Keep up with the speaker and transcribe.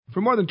For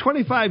more than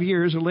 25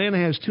 years, Atlanta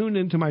has tuned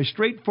into my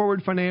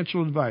straightforward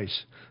financial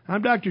advice.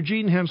 I'm Dr.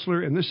 Gene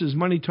Hensler, and this is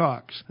Money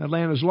Talks,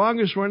 Atlanta's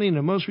longest-running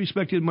and most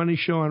respected money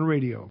show on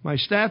radio. My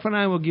staff and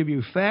I will give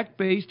you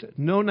fact-based,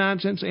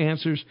 no-nonsense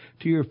answers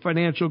to your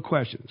financial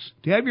questions.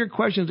 To have your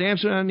questions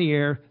answered on the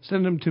air,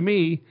 send them to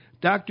me,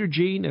 Dr.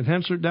 Gene at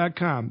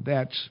Hensler.com.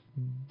 That's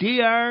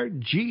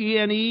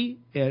DRGENE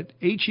at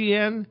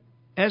HENSSLER.com.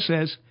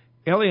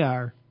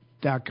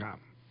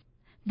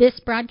 This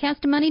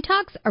broadcast of Money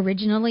Talks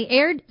originally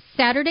aired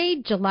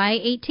Saturday, July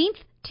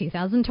 18th,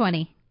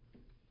 2020.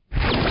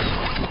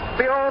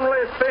 The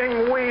only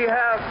thing we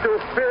have to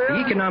fear...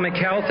 The economic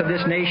health of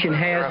this nation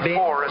has been...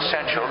 Four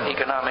essential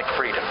economic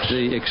freedoms.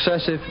 The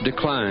excessive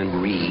decline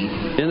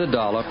in the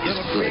dollar.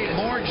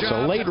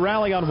 So late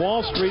rally on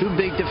Wall Street. Too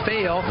big to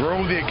fail.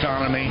 Grow the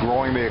economy.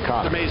 Growing the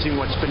economy. It's amazing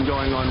what's been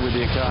going on with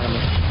the economy.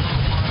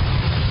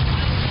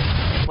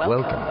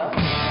 Welcome.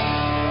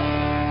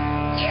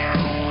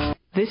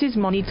 This is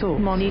Money Talk.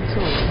 Money Talk.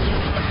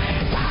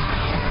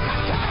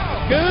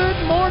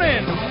 Good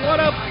morning. What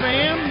up,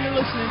 fam? You're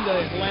listening to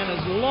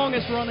Atlanta's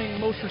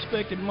longest-running, most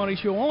respected money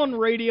show on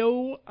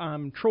radio.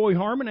 I'm Troy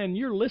Harmon, and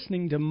you're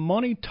listening to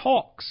Money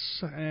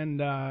Talks.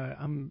 And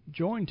I'm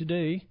joined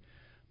today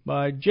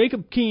by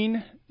Jacob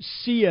Keene,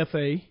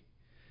 CFA,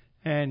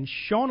 and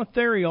Shauna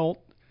Theriault,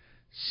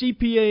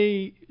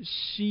 CPA,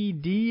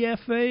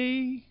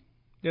 CDFA.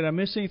 Did I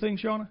miss anything,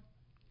 Shauna?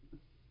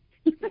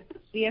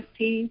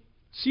 CFP.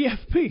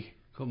 CFP.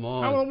 Come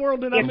on. How in the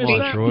world did I miss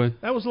that? Troy.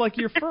 That was like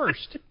your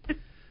first.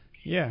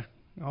 Yeah.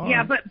 All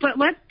yeah, right. but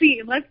let's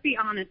be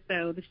honest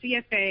though. The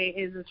CFA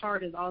is as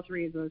hard as all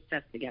three of those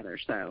tests together.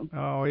 So.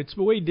 Oh, it's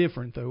way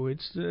different though.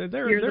 It's You're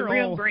they're the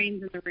real all,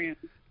 brains in the room.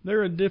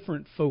 They're a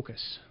different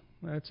focus.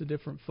 That's a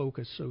different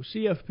focus. So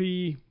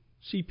CFP,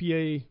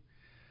 CPA,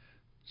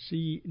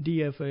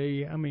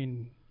 CDFA. I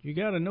mean, you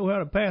got to know how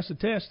to pass the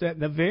test at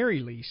the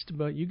very least,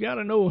 but you got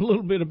to know a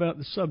little bit about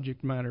the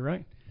subject matter,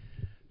 right?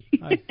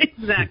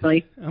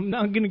 Exactly. I'm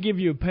not going to give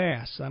you a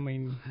pass. I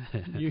mean,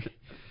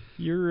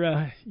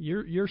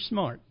 you're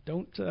smart.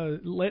 Don't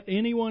let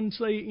anyone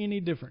say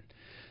any different.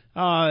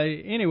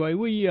 Anyway,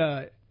 we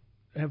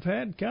have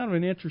had kind of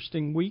an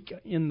interesting week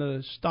in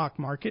the stock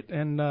market,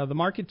 and the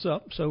market's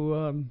up.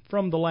 So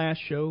from the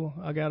last show,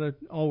 I got to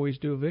always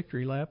do a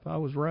victory lap. I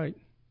was right.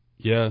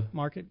 Yeah.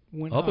 Market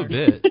went up higher. a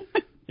bit.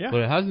 Yeah.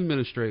 But it hasn't been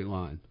a straight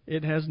line.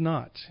 It has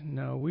not.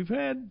 No, we've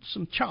had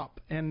some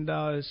chop, and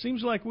it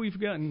seems like we've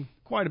gotten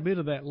quite a bit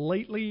of that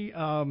lately.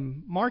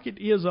 Market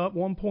is up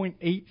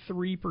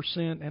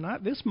 1.83%, and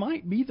this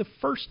might be the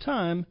first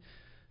time.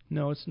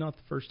 No, it's not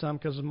the first time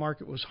because the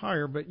market was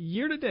higher, but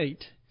year to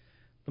date,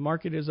 the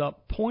market is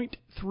up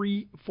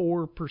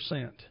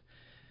 0.34%.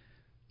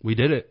 We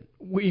did it.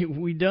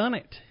 We done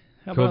it.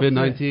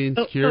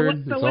 COVID-19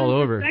 cured. So it's what all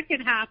does over. the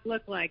second half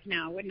look like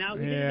now? Now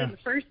we did it in the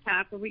first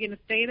half. Are we going to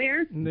stay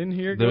there? And then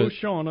here goes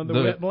Shauna, the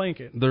wet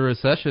blanket. The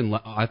recession,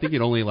 I think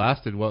it only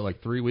lasted,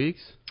 like 3 weeks?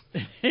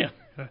 Yeah.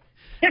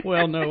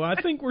 Well, no, I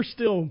think we're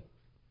still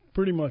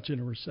pretty much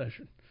in a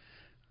recession.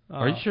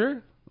 Are you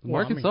sure? The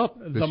market's up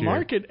this The year.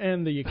 Market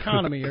and the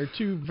economy are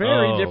two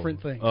very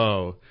different things.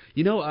 Oh,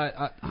 you know,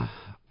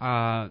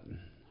 I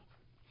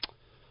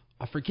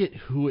forget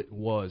who it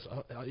was.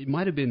 It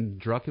might have been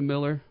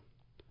Druckenmiller.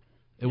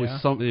 It was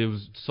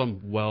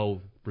some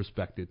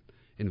well-respected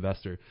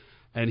investor,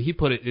 and he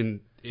put it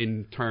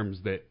in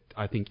terms that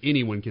I think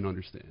anyone can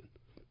understand.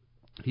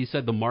 He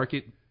said the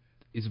market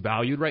is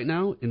valued right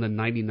now in the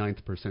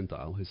 99th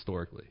percentile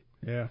historically.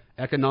 Yeah.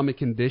 Economic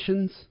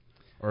conditions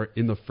are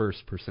in the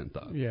first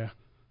percentile. Yeah.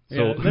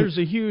 So there's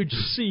a huge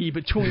C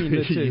between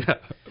the two.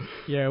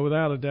 Yeah,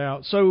 without a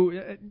doubt. So,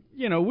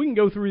 we can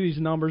go through these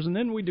numbers, and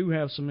then we do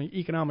have some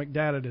economic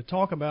data to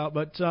talk about,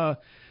 but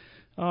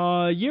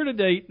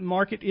year-to-date,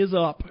 market is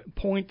up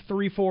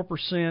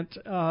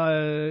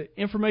 0.34%.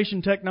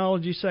 Information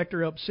technology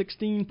sector up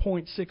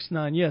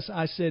 16.69%. Yes,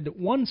 I said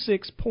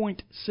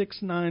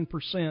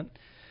 16.69%.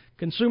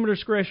 Consumer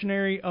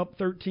discretionary up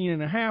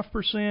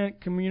 13.5%.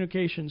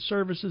 Communication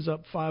services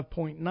up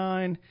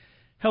 5.9%.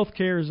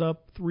 Healthcare is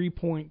up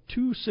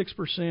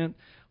 3.26%.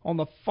 On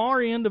the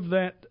far end of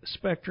that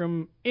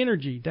spectrum,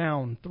 energy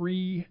down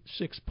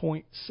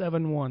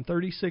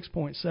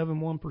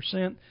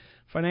 36.71%.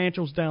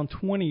 Financials down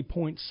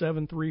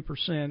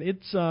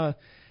 20.73%.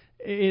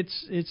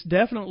 It's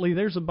definitely,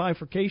 there's a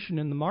bifurcation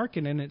in the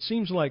market, and it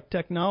seems like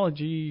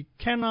technology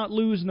cannot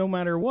lose no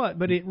matter what,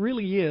 but it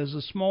really is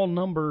a small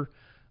number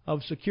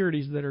of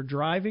securities that are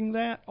driving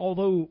that,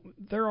 although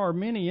there are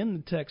many in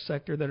the tech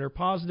sector that are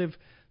positive.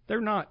 They're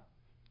not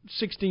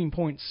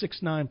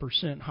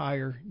 16.69%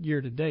 higher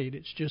year to date.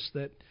 It's just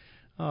that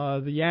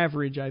the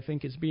average, I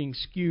think, is being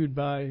skewed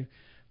by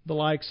the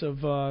likes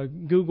of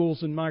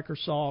Google's and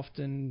Microsoft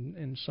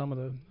and some of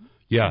the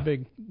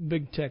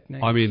big tech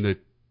names. I mean,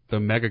 the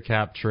mega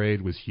cap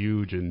trade was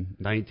huge in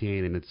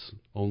 19, and it's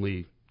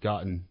only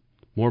gotten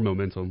more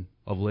momentum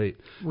of late.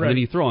 Right. And then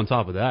you throw on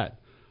top of that,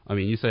 I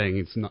mean, you're saying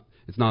it's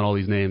not all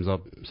these names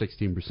up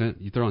 16%.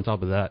 You throw on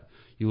top of that,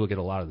 you look at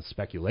a lot of the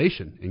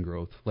speculation in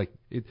growth. Like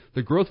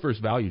the growth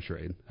versus value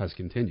trade has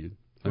continued.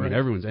 I mean,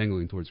 everyone's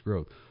angling towards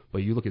growth, but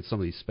you look at some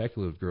of these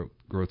speculative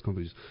growth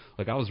companies.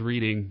 Like I was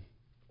reading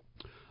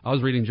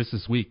just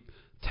this week,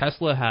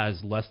 Tesla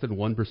has less than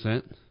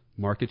 1%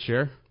 market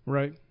share.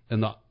 Right.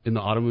 In the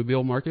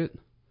automobile market,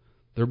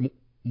 they're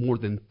more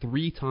than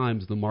 3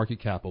 times the market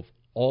cap of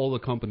all the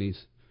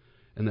companies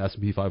in the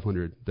S&P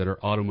 500 that are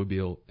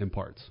automobile and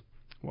parts.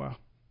 Wow.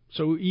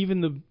 So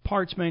even the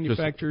parts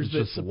manufacturers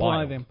that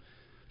supply them.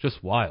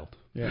 Just wild.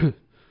 Yeah.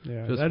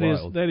 Yeah,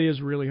 that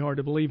is really hard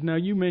to believe. Now,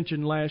 you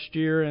mentioned last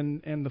year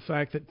and the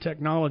fact that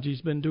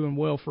technology's been doing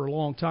well for a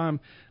long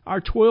time.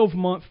 Our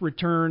 12-month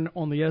return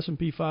on the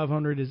S&P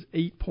 500 is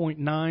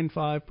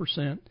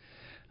 8.95%.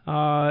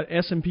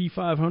 S&P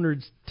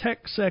 500's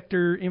tech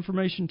sector,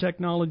 information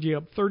technology,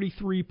 up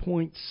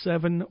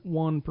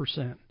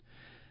 33.71%.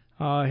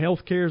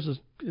 Healthcare is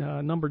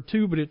number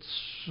 2, but it's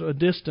a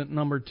distant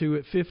number 2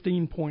 at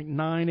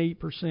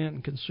 15.98%,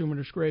 and consumer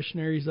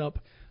discretionary is up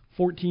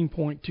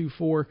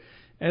 14.24%.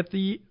 At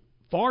the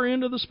far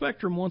end of the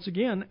spectrum, once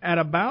again, at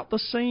about the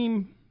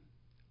same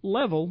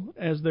level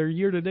as their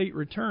year-to-date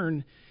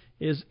return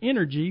is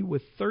energy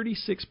with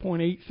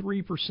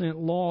 36.83%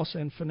 loss,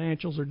 and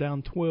financials are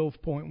down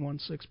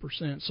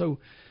 12.16%. So,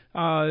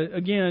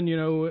 again,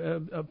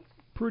 a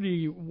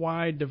pretty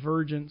wide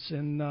divergence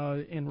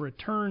in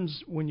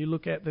returns when you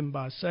look at them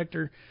by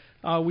sector.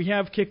 We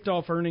have kicked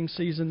off earnings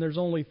season. There's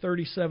only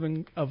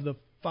 37 of the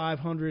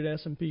 500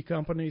 S&P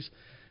companies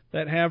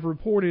that have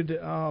reported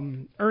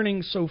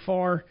earnings so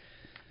far.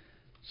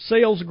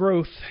 Sales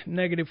growth,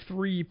 negative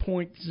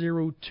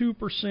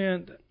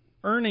 3.02%.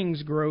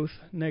 Earnings growth,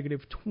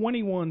 negative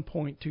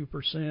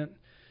 21.2%.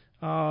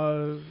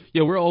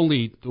 We're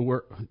only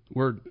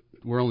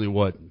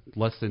what,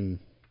 less than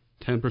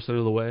 10%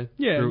 of the way?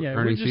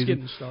 We're just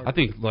getting started. I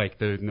think like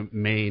the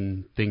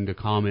main thing to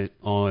comment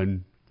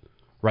on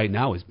right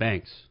now is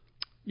banks.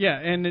 Yeah,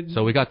 and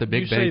so we got the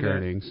big bank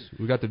earnings.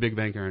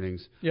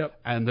 Yep.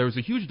 And there was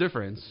a huge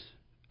difference,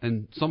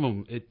 and some of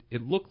them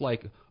it looked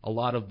like a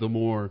lot of the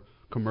more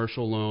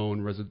commercial loan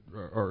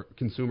or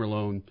consumer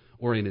loan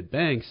oriented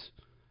banks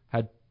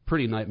had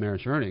pretty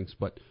nightmarish earnings,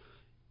 but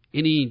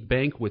any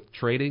bank with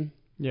trading,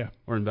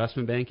 or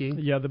investment banking,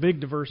 the big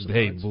diversified,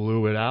 they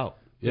blew it out.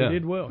 Yeah, they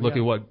did well. Look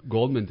at what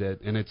Goldman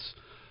did, and it's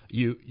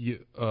you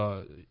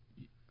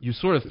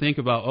sort of think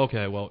about,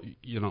 okay, well,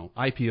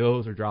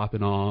 IPOs are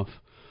dropping off.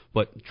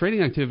 But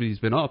trading activity has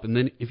been up, and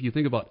then if you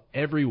think about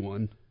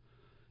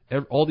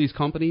all these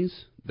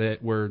companies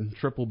that were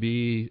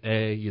BBB,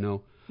 A,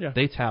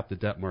 they tapped the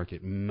debt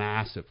market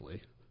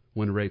massively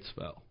when rates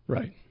fell.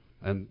 Right.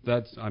 And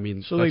so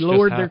they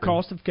lowered their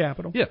cost of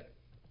capital. Yeah.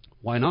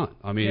 Why not?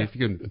 I mean, if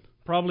you can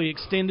probably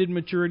extended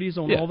maturities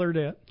on all their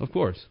debt. Of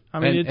course. I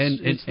mean,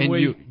 it's the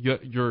way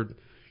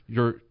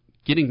you're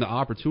getting the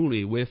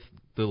opportunity with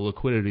the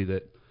liquidity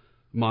that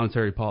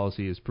monetary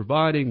policy is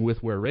providing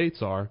with where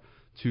rates are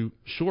to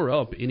shore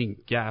up any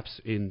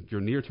gaps in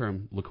your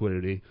near-term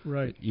liquidity,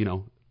 right?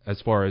 As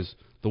far as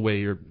the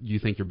way you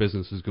think your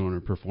business is going to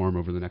perform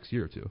over the next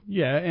year or two.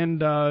 Yeah, and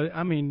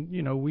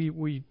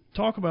we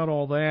talk about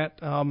all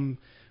that.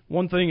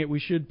 One thing that we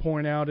should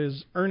point out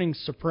is earnings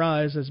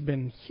surprise has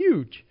been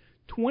huge,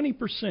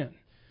 20%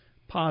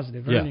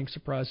 positive earnings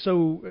surprise.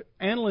 So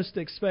analysts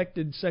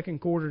expected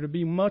second quarter to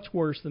be much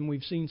worse than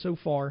we've seen so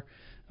far,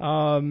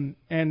 and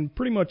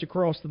pretty much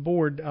across the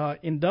board.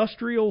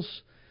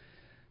 Industrials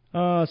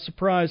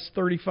surprised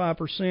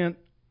 35%.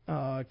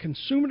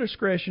 Consumer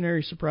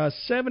discretionary surprised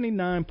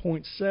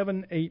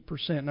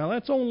 79.78%. Now,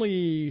 that's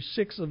only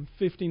 6 of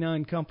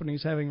 59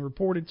 companies having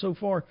reported so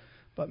far.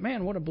 But,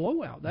 man, what a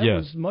blowout. That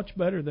was much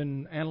better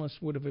than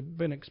analysts would have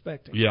been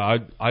expecting. Yeah,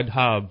 I'd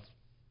have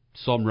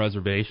some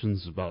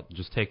reservations about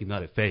just taking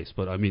that at face.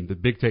 But, I mean, the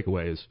big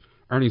takeaway is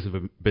earnings have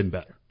been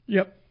better.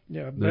 Yep.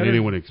 Yeah, than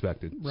anyone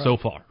expected so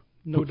far.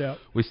 No doubt.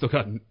 We still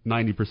got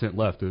 90%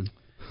 left.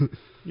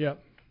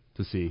 Yep.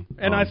 To see.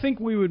 And I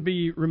think we would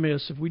be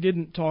remiss if we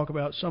didn't talk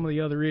about some of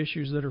the other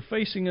issues that are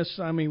facing us.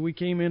 I mean, we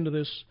came into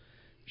this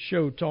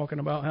show talking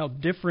about how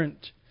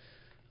different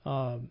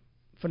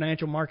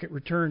financial market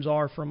returns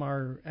are from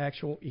our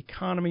actual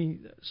economy.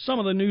 Some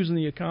of the news in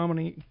the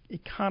economy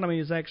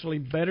is actually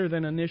better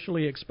than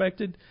initially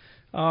expected.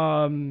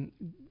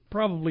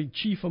 Probably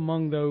chief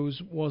among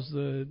those was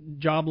the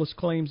jobless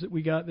claims that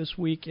we got this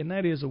week, and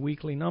that is a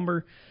weekly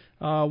number.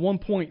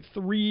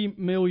 1.3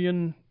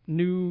 million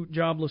new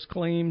jobless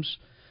claims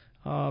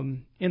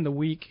in the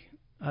week.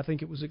 I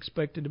think it was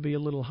expected to be a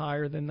little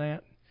higher than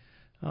that.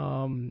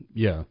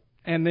 Yeah.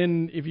 And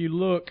then if you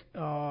look,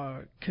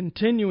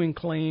 continuing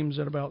claims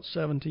at about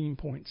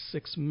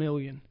 17.6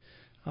 million,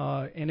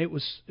 and it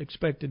was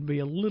expected to be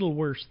a little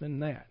worse than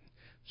that.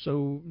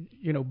 So,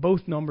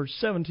 both numbers,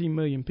 17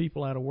 million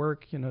people out of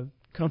work in a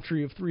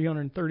country of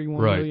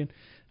 331 million.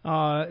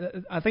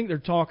 I think they're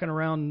talking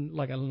around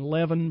like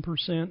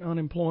 11%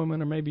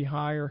 unemployment or maybe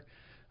higher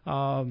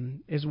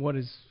is what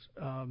is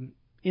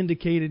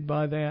indicated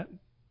by that.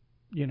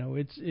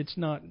 it's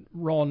not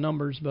raw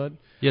numbers, but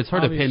it's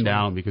hard to pin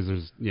down because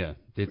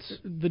it's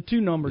the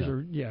two numbers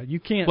are you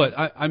can't. But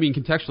I mean,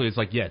 contextually, it's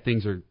like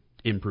things are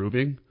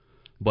improving,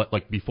 but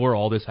like before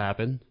all this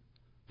happened,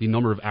 the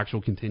number of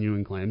actual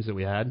continuing claims that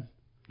we had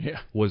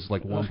was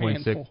like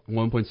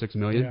 1.6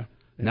 million. Yeah.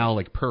 Now,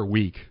 like per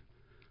week,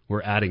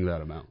 we're adding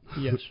that amount.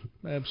 Yes,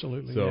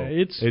 absolutely. So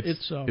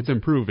it's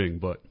improving,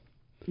 but.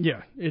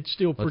 Yeah, it's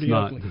still pretty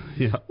ugly.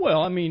 Yeah.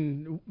 Well, I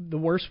mean, the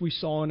worst we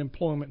saw in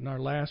employment in our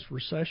last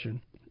recession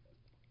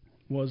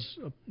was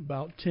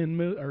about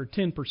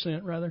 10%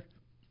 rather.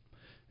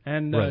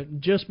 And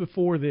just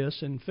before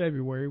this, in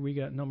February, we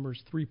got numbers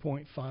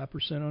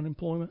 3.5%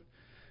 unemployment,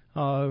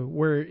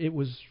 where it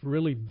was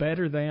really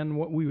better than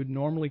what we would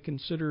normally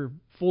consider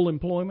full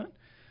employment.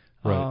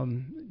 Right.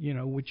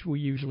 Which we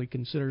usually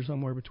consider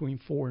somewhere between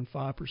 4 and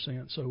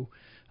 5%. So,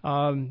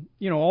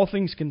 all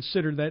things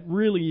considered, that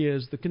really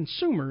is the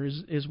consumer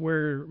is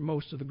where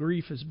most of the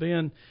grief has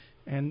been,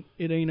 and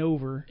it ain't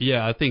over.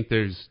 Yeah, I think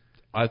there's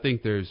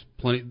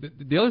plenty.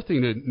 The other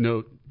thing to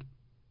note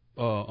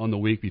on the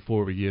week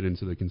before we get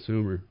into the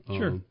consumer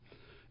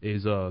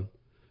is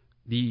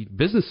the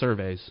business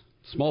surveys,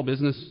 small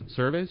business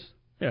surveys.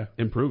 Yeah,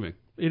 improving.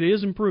 It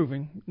is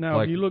improving.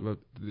 Now, if you look.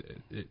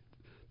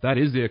 That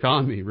is the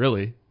economy,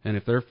 really. And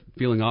if they're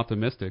feeling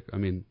optimistic, I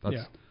mean,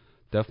 that's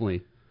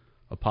definitely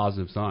a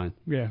positive sign.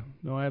 Yeah,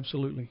 no,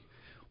 absolutely.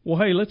 Well,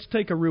 hey, let's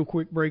take a real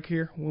quick break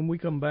here. When we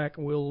come back,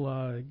 we'll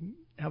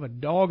have a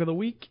dog of the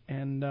week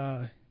and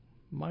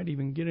might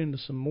even get into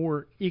some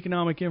more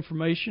economic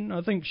information.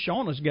 I think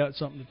Shauna's got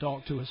something to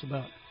talk to us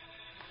about.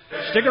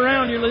 Stick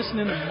around. You're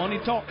listening to Money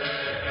Talk.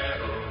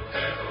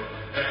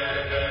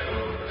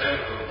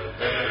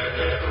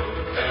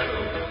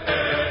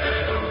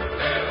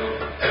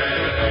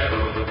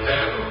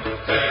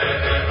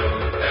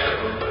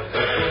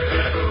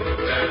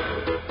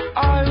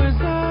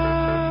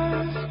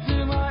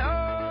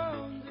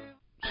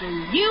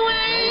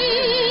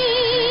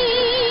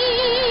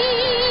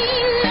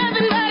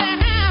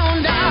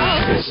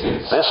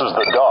 This is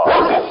the dog of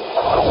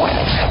the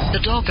week. The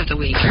dog of the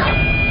week.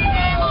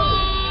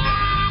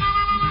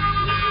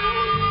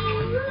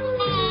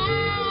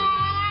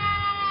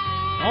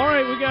 All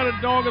right, we got a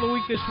dog of the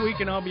week this week,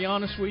 and I'll be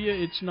honest with you,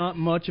 it's not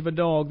much of a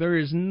dog. There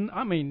is,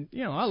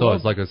 So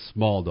it's like a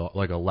small dog,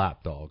 like a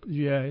lap dog.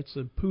 Yeah, it's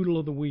a poodle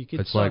of the week.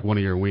 It's like one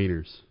of your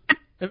wieners.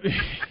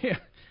 Yeah.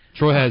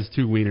 Troy has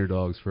 2 wiener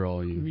dogs for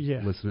all you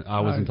listening.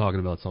 I wasn't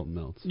talking about something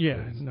else.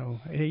 Yeah, no.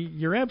 Hey,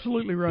 you're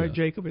absolutely right,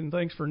 Jacob, and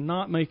thanks for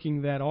not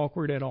making that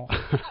awkward at all.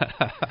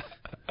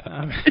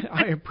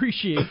 I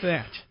appreciate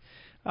that.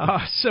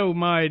 So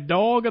my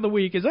dog of the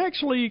week is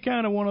actually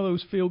kind of one of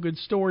those feel-good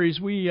stories.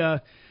 We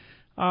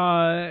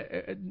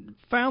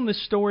found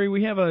this story.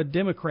 We have a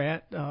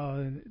Democrat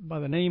by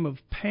the name of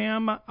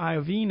Pam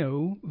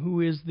Iovino,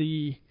 who is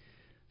the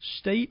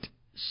state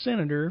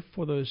senator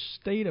for the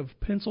state of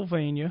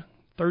Pennsylvania,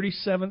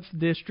 37th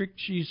District.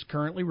 She's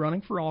currently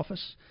running for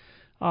office.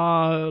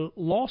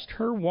 Lost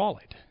her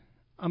wallet.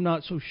 I'm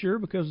not so sure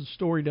because the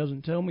story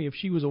doesn't tell me if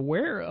she was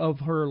aware of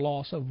her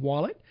loss of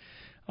wallet.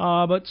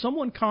 But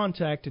someone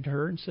contacted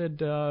her and said,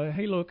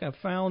 hey, look, I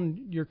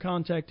found your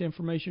contact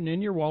information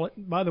in your wallet.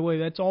 By the way,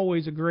 that's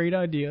always a great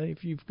idea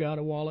if you've got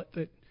a wallet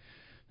that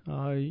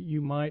you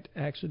might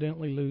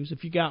accidentally lose.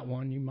 If you got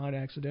one, you might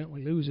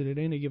accidentally lose it at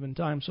any given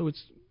time. So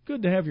it's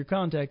good to have your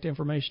contact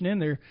information in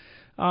there.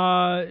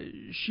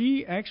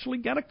 She actually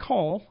got a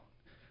call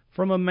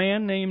from a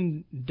man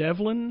named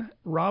Devlin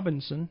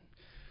Robinson,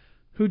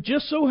 who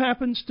just so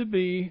happens to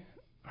be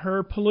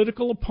her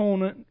political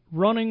opponent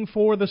running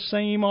for the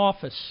same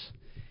office.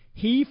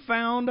 He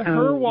found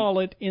her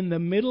wallet in the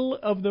middle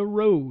of the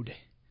road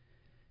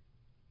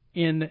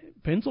in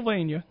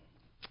Pennsylvania,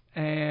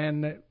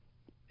 and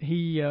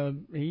he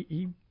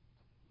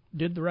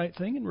did the right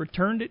thing and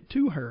returned it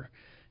to her.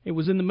 It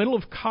was in the middle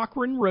of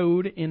Cochrane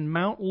Road in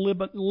Mount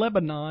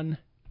Lebanon,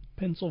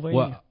 Pennsylvania.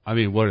 Well, I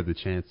mean, what are the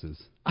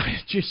chances?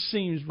 It just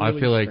seems really I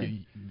feel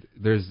strange. like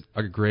there's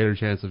a greater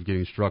chance of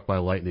getting struck by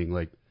lightning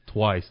like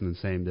twice in the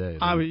same day.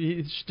 I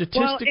mean,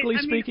 statistically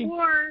speaking.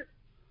 Or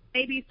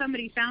maybe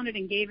somebody found it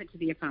and gave it to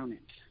the opponent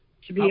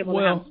to be able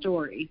to have a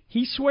story.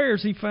 He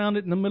swears he found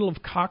it in the middle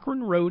of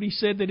Cochrane Road. He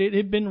said that it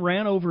had been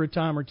ran over a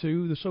time or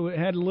two, so it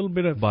had a little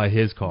bit of by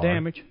his car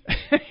damage.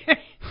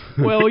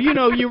 Well,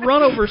 you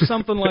run over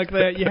something like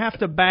that, you have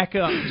to back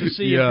up to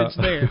see if it's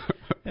there.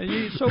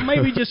 So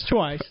maybe just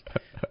twice.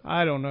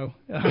 I don't know.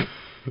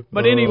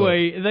 But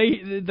anyway,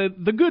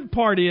 the good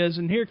part is,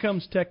 and here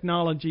comes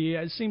technology.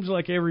 It seems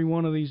like every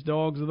one of these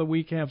dogs of the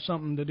week have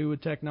something to do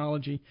with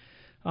technology.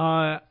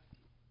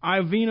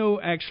 Iovino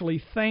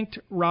actually thanked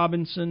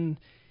Robinson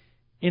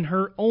in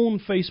her own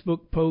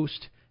Facebook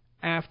post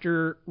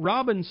after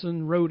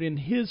Robinson wrote in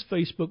his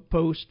Facebook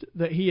post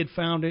that he had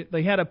found it.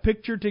 They had a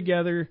picture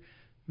together,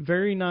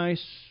 very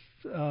nice,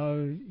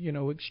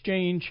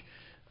 exchange.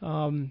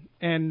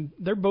 And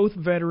they're both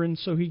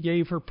veterans, so he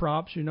gave her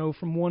props,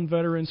 from one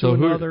veteran to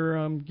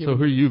another. So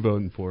who are you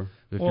voting for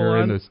if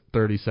you're in the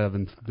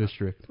 37th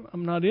district?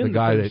 I'm not in the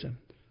 37th.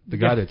 The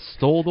guy that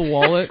stole the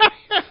wallet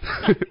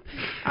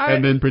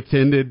and then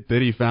pretended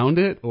that he found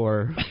it,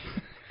 or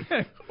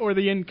or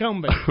the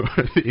incumbent?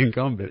 The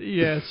incumbent.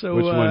 Yeah. So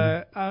which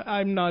one?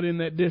 I'm not in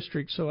that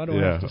district, so I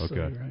don't have to say.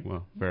 Right?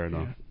 Well, fair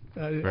enough.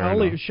 Yeah. I'll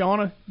leave.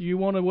 Shauna, you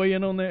want to weigh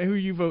in on that? Who are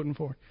you voting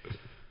for?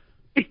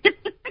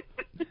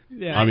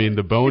 Yeah. I mean,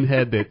 the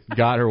bonehead that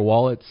got her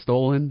wallet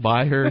stolen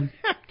by her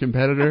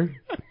competitor,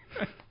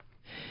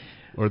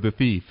 or the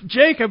thief?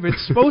 Jacob,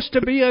 it's supposed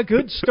to be a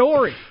good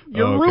story.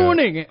 You're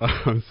ruining it.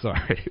 I'm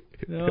sorry.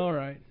 All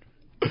right.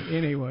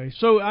 Anyway,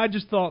 so I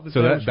just thought that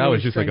so that was really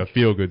just strange. like a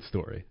feel good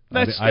story.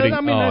 I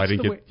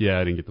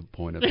didn't get the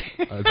point of it.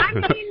 I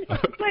mean,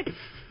 but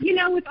you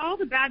know, with all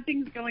the bad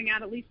things going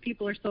out, at least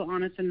people are still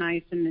honest and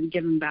nice and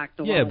giving back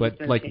the wallet. Yeah,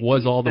 but like,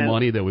 was all the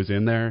money that was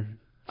in there?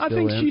 I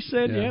think in? she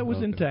said it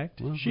was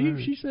intact. Well,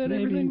 she said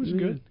everything was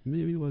good.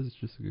 Maybe he was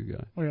just a good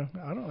guy. Well,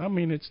 I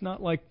mean, it's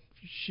not like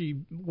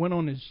she went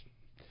on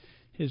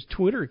his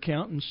Twitter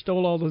account and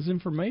stole all his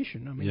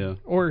information. I mean,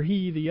 or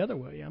he the other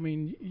way. I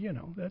mean, you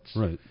know, that's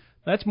right.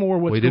 That's more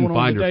what's he didn't going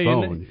on find today. Her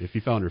phone. If he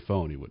found her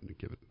phone, he wouldn't have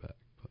given it back.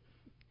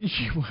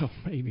 Well,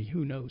 maybe.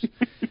 Who knows?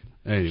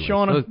 Anyway,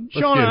 Shauna,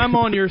 I'm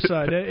on your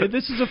side.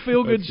 This is a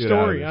feel-good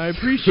story. I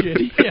appreciate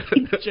it. Yeah,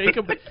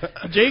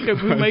 Jacob,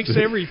 who makes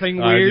everything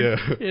weird,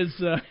 is...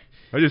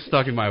 I'm just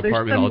stuck in my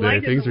apartment all day.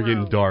 Things are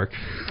getting dark.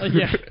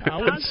 Yeah, I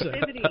would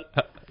say.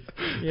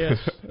 Yes,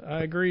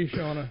 I agree,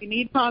 Shauna. You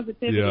need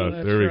positivity.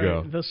 Yeah, there we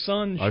go. The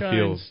sun shines. I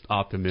feel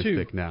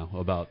optimistic now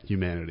about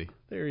humanity.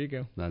 There you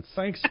go.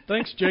 Thanks,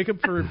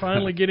 Jacob, for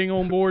finally getting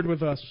on board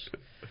with us.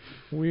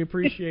 We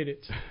appreciate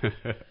it.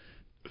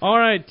 All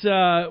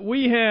right,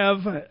 we have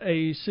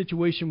a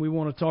situation we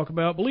want to talk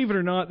about. Believe it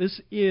or not, this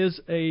is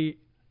a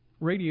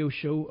radio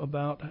show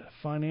about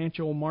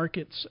financial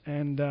markets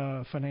and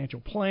financial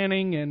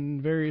planning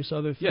and various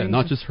other things. Yeah,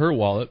 not just her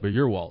wallet, but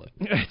your wallet.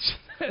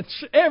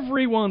 It's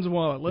everyone's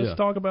wallet. Let's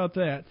talk about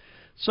that.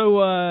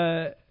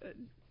 So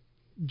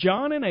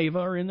John and Ava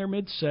are in their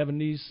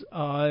mid-70s.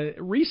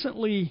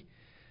 Recently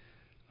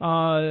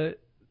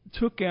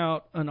took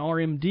out an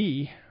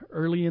RMD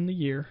early in the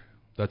year.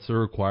 That's a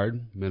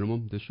required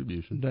minimum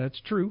distribution.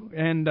 That's true.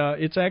 And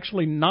it's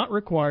actually not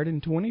required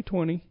in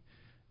 2020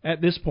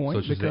 at this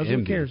point because of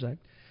the CARES Act.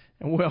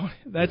 And, well,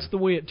 that's the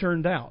way it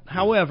turned out.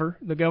 However,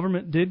 the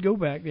government did go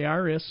back. The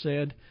IRS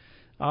said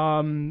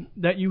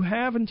that you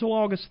have until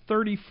August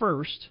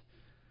 31st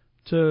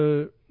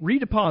to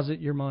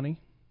redeposit your money.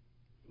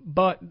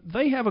 But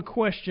they have a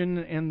question,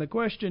 and the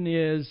question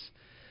is,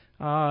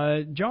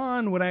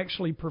 John would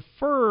actually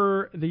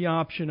prefer the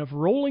option of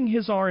rolling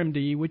his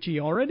RMD, which he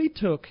already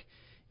took,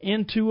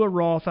 into a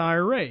Roth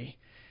IRA.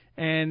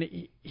 And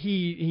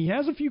he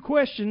has a few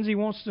questions. He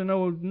wants to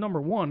know, number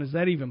one, is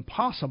that even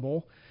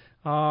possible?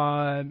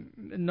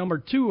 Number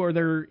two, are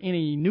there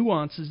any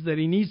nuances that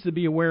he needs to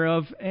be aware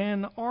of?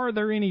 And are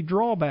there any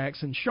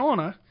drawbacks? And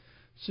Shauna,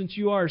 since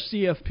you are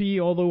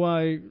CFP, although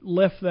I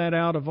left that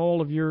out of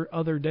all of your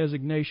other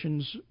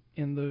designations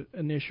in the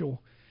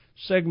initial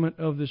segment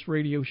of this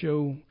radio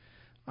show,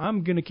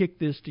 I'm going to kick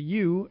this to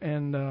you,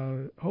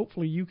 and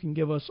hopefully you can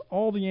give us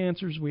all the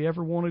answers we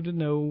ever wanted to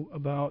know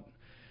about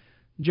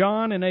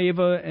John and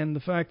Ava and the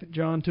fact that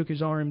John took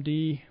his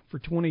RMD for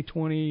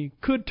 2020,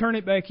 could turn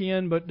it back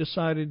in, but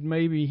decided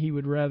maybe he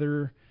would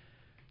rather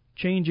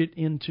change it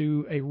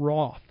into a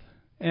Roth.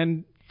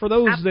 And for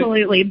those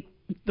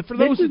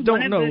that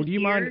don't know, do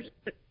you mind,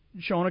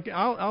 Shauna?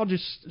 I'll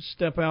just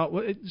step out.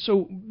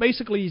 So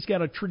basically, he's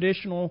got a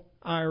traditional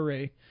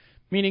IRA,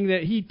 meaning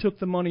that he took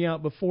the money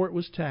out before it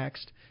was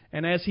taxed,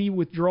 and as he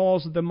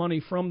withdraws the money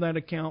from that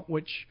account,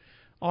 which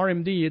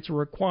RMD, it's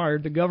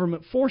required, the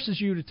government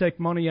forces you to take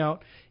money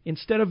out.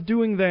 Instead of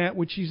doing that,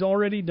 which he's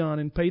already done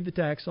and paid the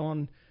tax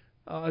on,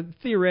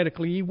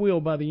 theoretically he will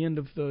by the end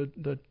of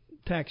the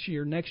tax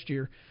year next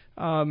year,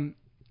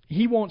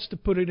 he wants to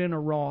put it in a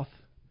Roth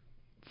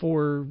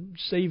for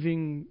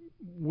saving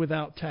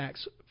without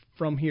tax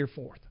from here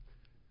forth.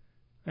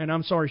 And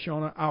I'm sorry,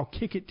 Shauna, I'll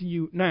kick it to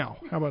you now.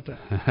 How about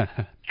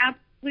that?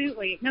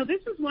 Absolutely. No,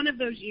 this is one of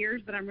those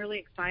years that I'm really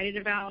excited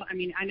about. I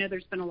mean, I know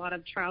there's been a lot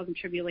of trials and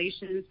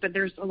tribulations, but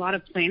there's a lot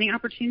of planning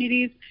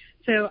opportunities.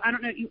 So I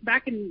don't know,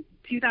 back in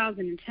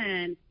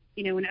 2010,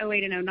 you know, when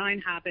 08 and 09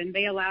 happened,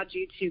 they allowed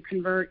you to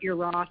convert your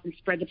Roth and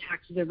spread the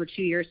taxes over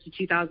 2 years to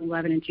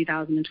 2011 and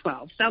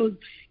 2012. So that was,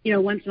 you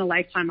know, once in a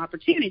lifetime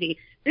opportunity.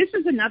 This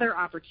is another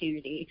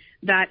opportunity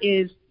that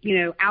is, you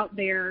know, out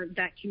there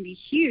that can be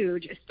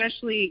huge,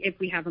 especially if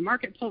we have a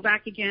market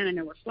pullback again. I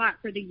know we're flat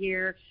for the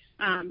year.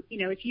 You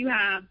know, if you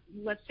have,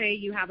 let's say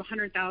you have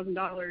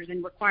 $100,000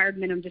 in required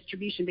minimum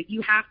distribution that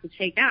you have to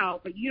take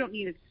out, but you don't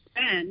need to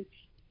spend,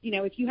 you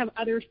know, if you have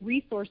other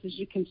resources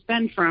you can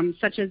spend from,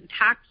 such as a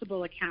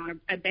taxable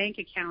account, a bank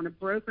account, a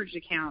brokerage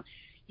account,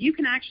 you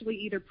can actually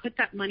either put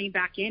that money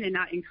back in and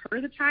not incur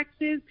the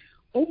taxes,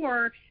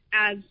 or,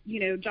 as,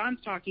 you know, John's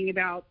talking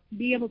about,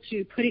 be able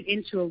to put it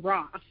into a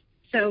Roth.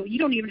 So you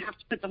don't even have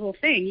to put the whole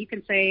thing. You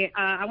can say,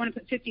 I want to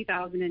put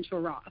 $50,000 into a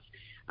Roth.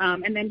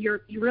 And then you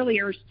really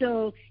are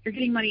still, you're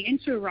getting money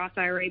into a Roth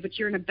IRA, but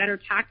you're in a better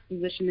tax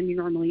position than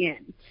you're normally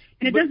in.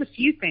 And it does a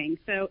few things.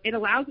 So it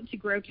allows it to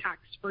grow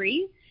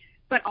tax-free,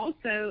 but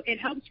also it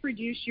helps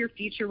reduce your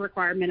future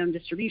required minimum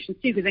distributions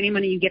too, because any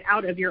money you get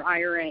out of your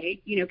IRA,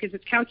 because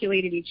it's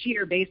calculated each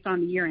year based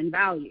on the year-end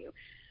value.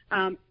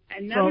 From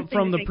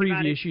the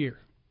previous year.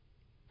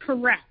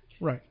 Correct.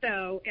 Right.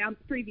 So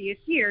previous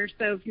year,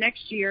 so if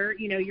next year,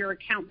 your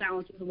account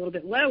balance is a little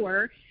bit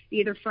lower,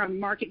 either from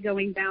market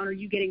going down or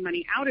you getting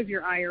money out of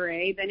your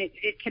IRA, then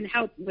it can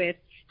help with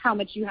how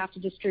much you have to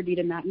distribute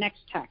in that next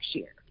tax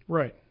year.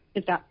 Right.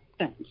 If that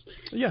makes sense.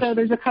 Yes. So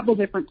there's a couple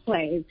different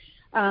plays.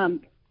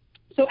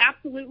 So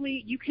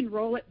absolutely, you can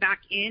roll it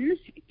back in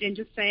and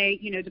just say,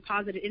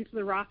 deposit it into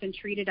the Roth and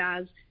treat it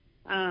as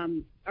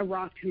a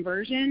Roth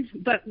conversion.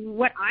 But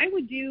what I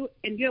would do,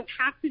 and you don't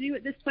have to do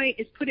it this way,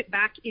 is put it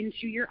back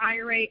into your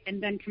IRA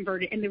and then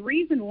convert it. And the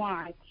reason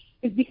why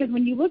is because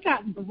when you look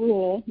at the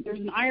rule, there's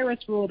an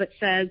IRS rule that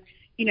says,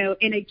 in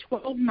a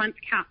 12-month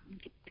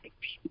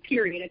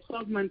period, a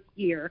 12-month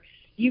year,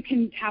 you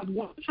can have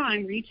one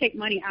time where you take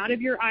money out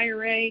of your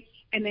IRA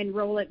and then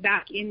roll it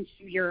back into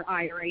your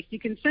IRA. So you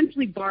can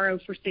essentially borrow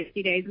for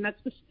 60 days, and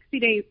that's the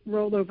 60-day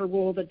rollover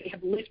rule that they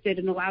have lifted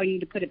and allow you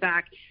to put it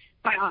back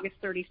by August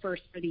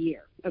 31st for the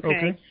year,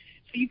 okay?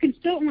 So you can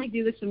still only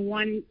do this in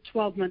one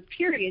 12-month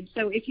period.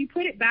 So if you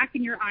put it back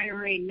in your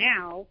IRA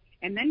now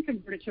and then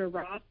convert it to a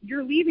Roth,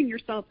 you're leaving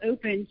yourself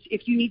open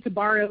if you need to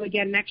borrow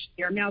again next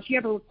year. Now, if you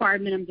have a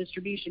required minimum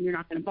distribution, you're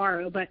not going to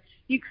borrow, but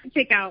you could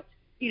take out,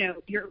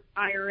 your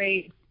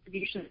IRA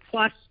distribution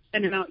plus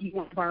an amount you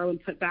want to borrow and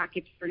put back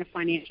if you're in a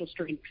financial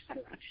strain, et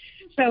cetera.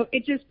 So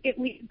it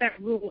leaves that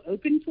rule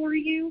open for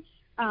you.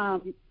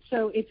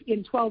 So if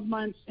in 12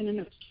 months, in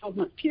a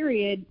 12-month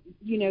period,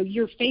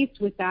 you're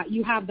faced with that,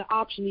 you have the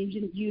option, you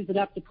didn't use it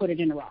up to put it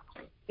in a Roth,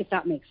 if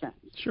that makes sense.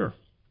 Sure.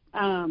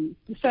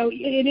 So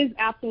it is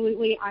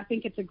absolutely, I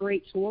think it's a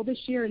great tool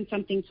this year and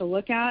something to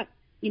look at.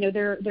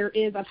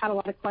 I've had a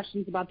lot of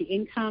questions about the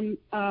income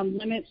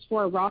limits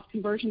for a Roth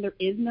conversion. There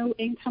is no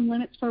income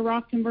limits for a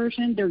Roth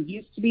conversion. There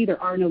used to be, there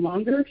are no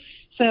longer.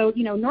 So,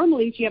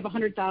 normally if you have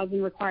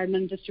 $100,000 required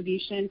minimum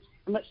distribution,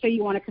 and let's say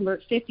you want to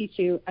convert 50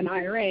 to an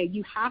IRA,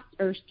 to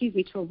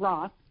a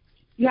Roth,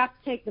 you have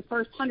to take the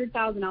first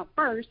 $100,000 out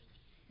first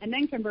and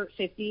then convert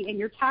 50, and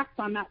you're taxed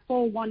on that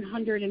full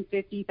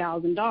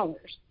 $150,000.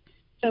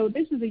 So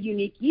this is a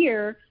unique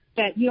year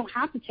that you don't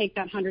have to take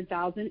that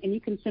 $100,000, and you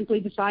can simply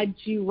decide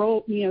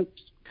to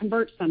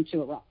convert some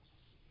to a Roth.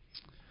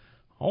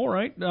 All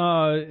right.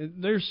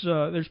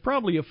 There's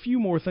probably a few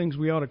more things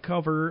we ought to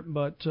cover,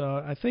 but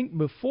I think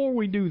before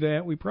we do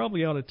that, we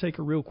probably ought to take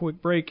a real quick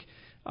break.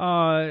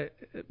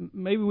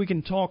 Maybe we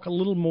can talk a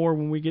little more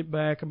when we get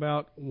back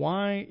about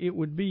why it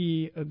would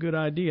be a good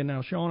idea.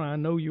 Now, Shauna, I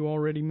know you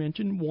already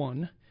mentioned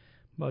one,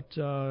 but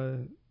I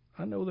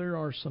know there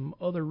are some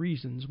other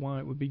reasons why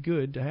it would be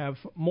good to have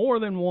more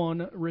than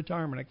one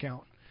retirement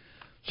account.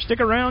 Stick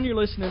around. You're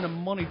listening to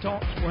Money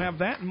Talks. We'll have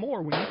that and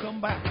more when you come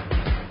back.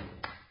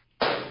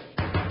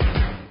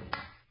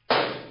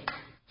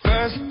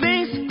 First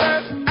things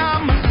first,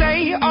 I'ma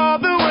say all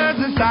the words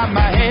inside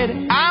my head.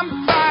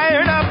 I'm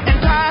fired up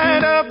and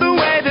tired of the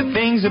way that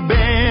things have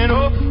been.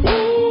 Oh,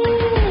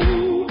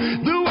 ooh,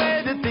 the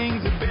way that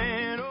things have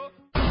been. Oh.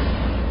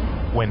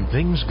 When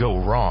things go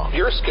wrong,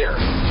 You're scared.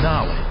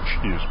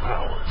 knowledge is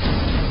power.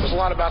 There's a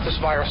lot about this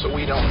virus that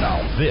we don't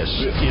know. This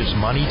is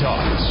Money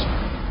Talks.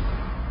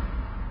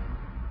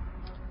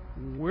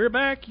 We're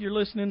back. You're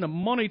listening to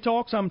Money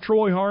Talks. I'm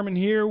Troy Harmon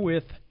here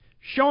with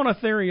Shauna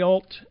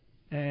Theriault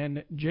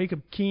and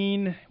Jacob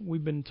Keene.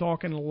 We've been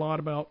talking a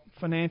lot about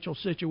financial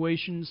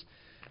situations.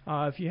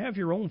 If you have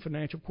your own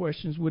financial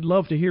questions, we'd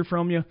love to hear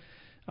from you.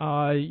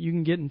 You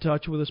can get in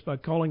touch with us by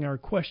calling our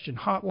question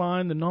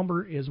hotline. The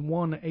number is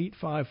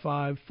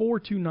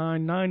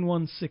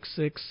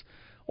 1-855-429-9166.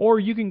 Or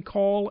you can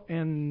call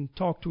and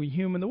talk to a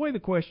human. The way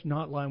the question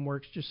hotline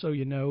works, just so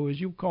you know, is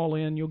you'll call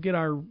in, you'll get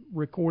our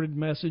recorded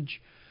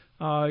message.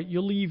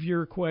 You'll leave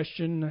your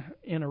question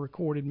in a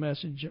recorded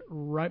message.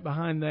 Right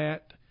behind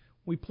that,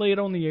 we play it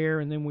on the air,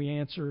 and then we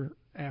answer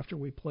after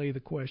we play the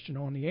question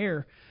on the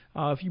air.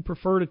 If you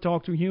prefer to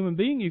talk to a human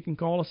being, you can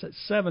call us at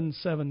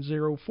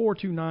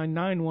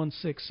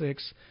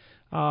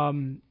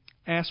 770-429-9166.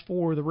 Ask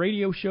for the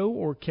radio show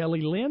or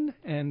Kelly Lynn,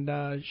 and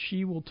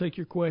she will take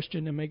your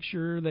question and make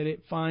sure that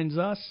it finds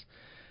us.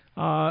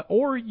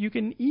 Or you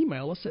can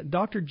email us at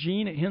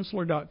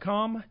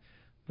drgene@hensler.com.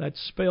 That's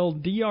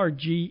spelled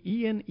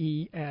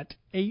DRGENE at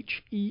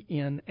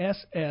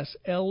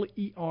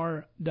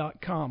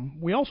HENSSLER.com.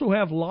 We also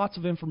have lots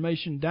of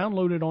information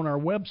downloaded on our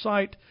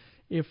website.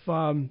 If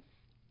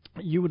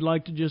you would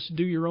like to just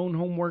do your own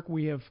homework,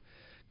 we have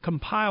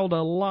compiled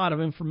a lot of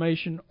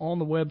information on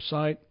the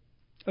website.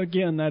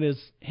 Again, that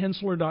is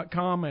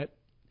Hensler.com at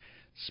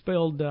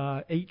spelled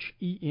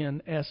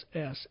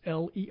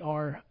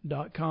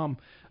HENSSLER.com.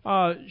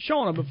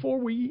 Shauna, before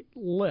we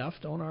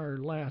left on our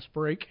last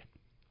break,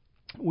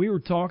 we were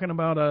talking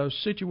about a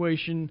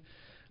situation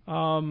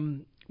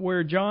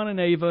where John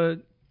and Ava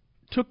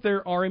took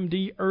their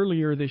RMD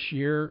earlier this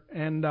year,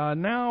 and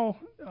now,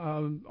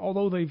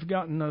 although they've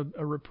gotten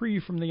a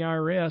reprieve from the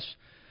IRS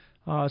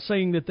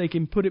saying that they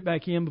can put it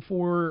back in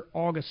before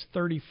August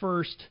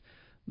 31st,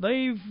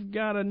 they've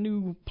got a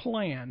new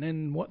plan,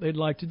 and what they'd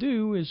like to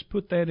do is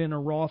put that in a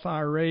Roth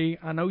IRA.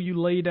 I know you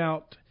laid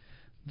out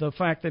the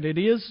fact that it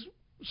is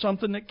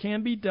something that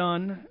can be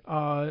done.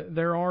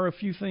 There are a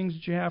few things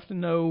that you have to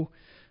know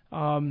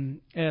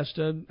as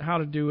to how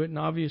to do it, and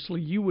obviously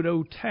you would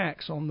owe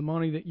tax on the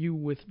money that you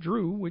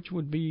withdrew, which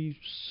would be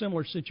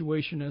similar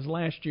situation as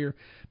last year,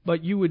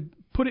 but you would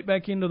put it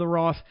back into the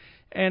Roth.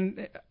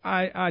 And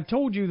I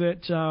told you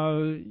that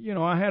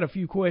I had a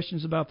few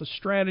questions about the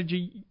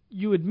strategy.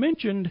 You had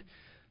mentioned,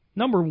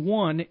 number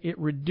one, it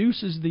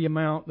reduces the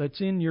amount that's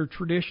in your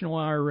traditional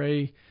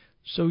IRA,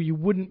 so you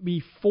wouldn't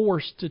be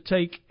forced to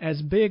take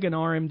as big an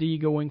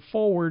RMD going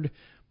forward.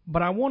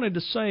 But I wanted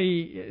to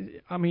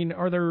say,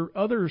 are there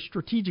other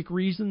strategic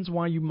reasons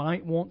why you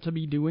might want to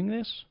be doing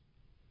this?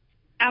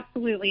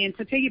 Absolutely. And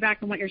to piggyback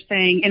on what you're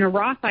saying, in a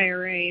Roth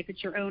IRA, if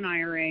it's your own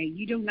IRA,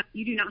 you do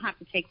not have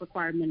to take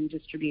required minimum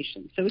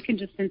distributions. So it can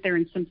just sit there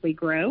and simply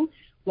grow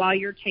while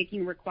you're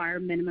taking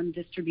required minimum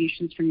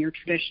distributions from your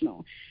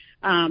traditional.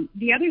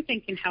 The other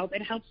thing can help.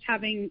 It helps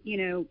having,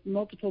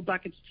 multiple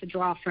buckets to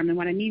draw from. And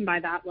what I mean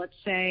by that, let's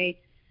say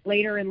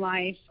later in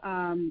life,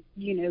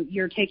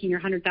 you're taking your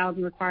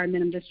 100,000 required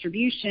minimum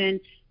distribution,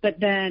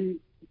 but then,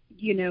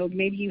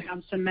 maybe you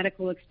have some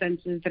medical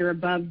expenses that are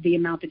above the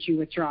amount that you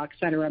withdraw, et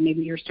cetera.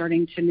 Maybe you're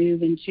starting to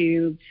move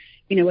into,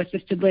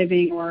 assisted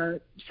living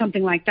or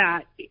something like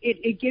that.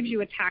 It gives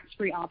you a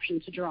tax-free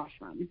option to draw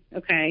from,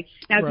 okay?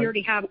 Now, if you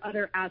already have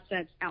other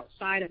assets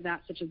outside of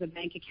that, such as a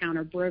bank account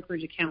or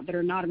brokerage account that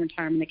are not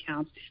retirement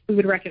accounts, we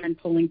would recommend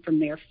pulling from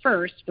there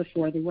first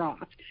before the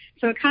Roth.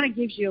 So it kind of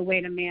gives you a way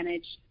to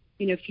manage,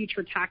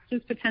 future taxes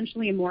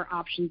potentially and more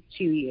options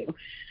to you.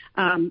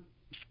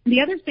 The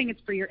other thing is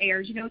for your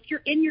heirs. If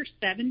you're in your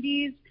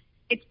 70s,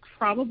 it's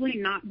probably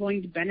not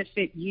going to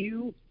benefit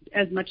you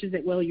as much as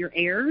it will your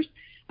heirs,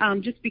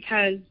 just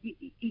because,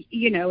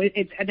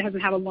 it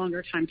doesn't have a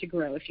longer time to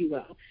grow, if you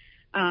will.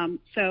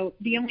 So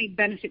the only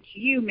benefit to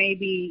you may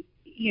be,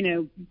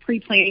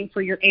 pre-planning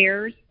for your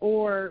heirs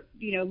or,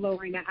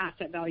 lowering that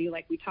asset value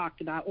like we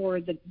talked about,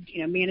 or the,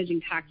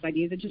 managing tax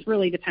ideas. It just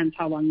really depends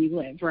how long you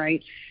live,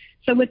 right?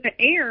 So with the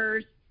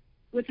heirs,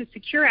 with the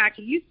Secure Act,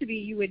 it used to be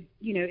you would,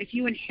 if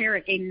you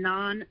inherit a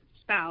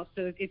non-spouse,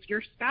 so if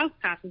your spouse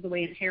passes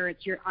away and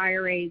inherits your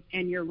IRAs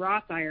and your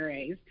Roth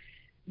IRAs,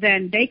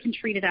 then they can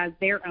treat it as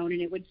their own,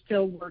 and it would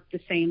still work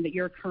the same that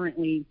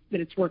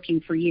it's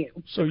working for you.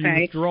 So you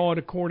withdraw it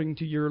according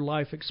to your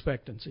life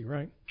expectancy,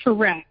 right?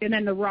 Correct. And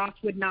then the Roth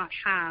would not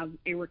have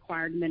a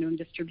required minimum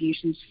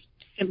distribution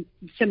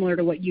similar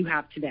to what you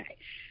have today.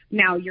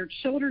 Now, your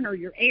children or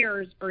your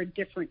heirs are a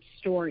different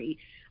story.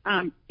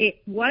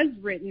 It was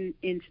written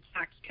into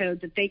tax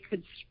code that they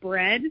could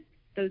spread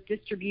those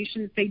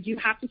distributions. They do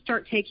have to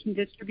start taking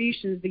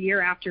distributions the year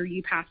after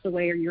you pass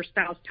away or your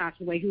spouse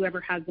passes away, whoever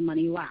has the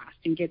money last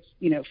and gets,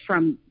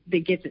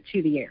 gets it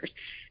to the heirs.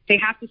 They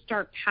have to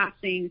start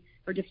passing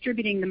or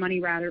distributing the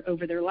money rather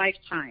over their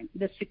lifetime.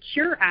 The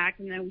Secure Act,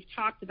 and then we've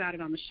talked about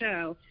it on the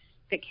show,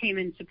 that came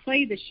into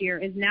play this year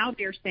is now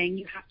they're saying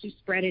you have to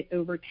spread it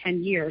over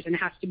 10 years and it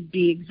has to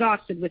be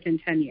exhausted within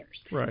 10 years.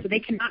 Right. So they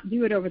cannot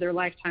do it over their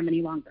lifetime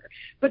any longer.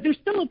 But there's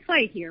still a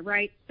play here,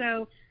 right?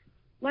 So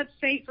let's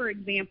say, for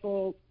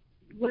example,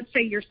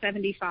 you're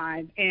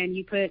 75 and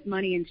you put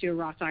money into a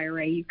Roth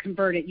IRA, you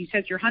convert it, you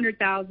said you're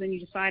 100,000, you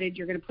decided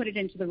you're going to put it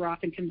into the Roth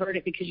and convert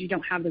it because you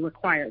don't have the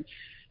required.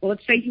 Well,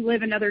 let's say you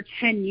live another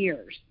 10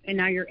 years and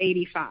now you're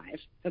 85,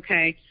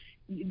 okay?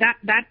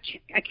 That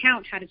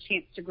account had a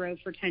chance to grow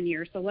for 10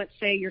 years. So let's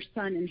say your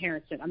son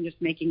inherits it. I'm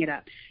just making it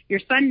up.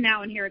 Your son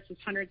now inherits this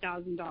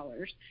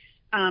 $100,000,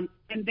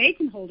 and they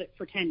can hold it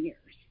for 10 years.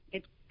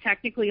 It's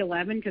technically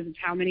 11 because it's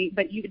how many,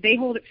 but they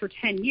hold it for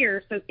 10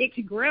 years. So it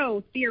could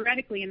grow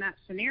theoretically in that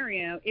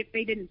scenario if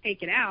they didn't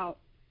take it out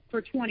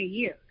for 20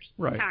 years,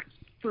 right,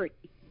 tax-free.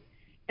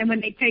 And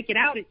when they take it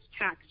out, it's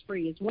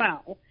tax-free as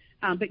well.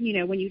 But,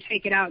 when you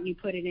take it out and you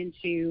put it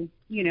into,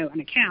 an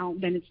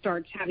account, then it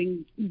starts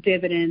having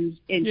dividends,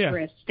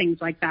 interest, things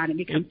like that, and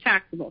becomes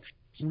taxable.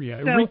 Yeah,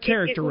 it so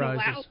recharacterizes. It would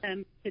allow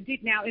them to do.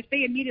 Now, if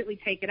they immediately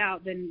take it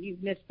out, then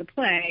you've missed the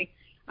play.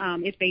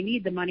 If they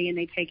need the money and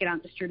they take it out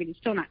and distribute, it's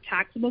still not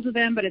taxable to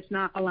them, but it's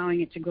not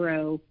allowing it to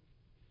grow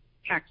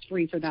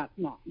tax-free for that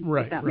long.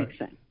 Right, if that makes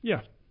sense.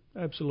 Yeah.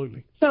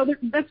 Absolutely. So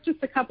that's just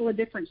a couple of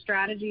different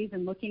strategies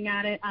and looking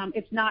at it.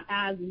 It's not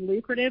as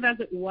lucrative as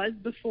it was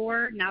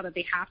before now that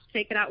they have to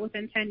take it out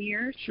within 10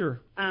 years.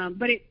 Sure.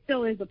 But it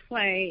still is a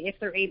play if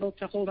they're able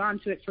to hold on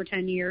to it for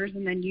 10 years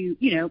and then you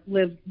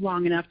live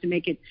long enough to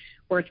make it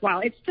worthwhile.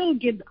 It still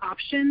gives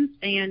options.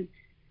 And,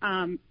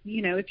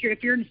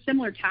 if you're in a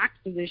similar tax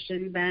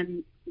position,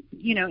 then,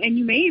 and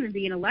you may even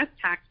be in a less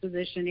tax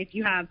position if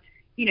you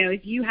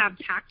have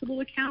taxable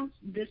accounts,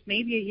 this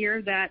may be a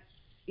year that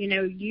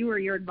you or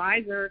your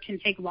advisor can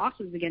take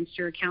losses against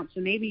your account.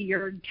 So maybe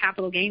your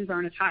capital gains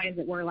aren't as high as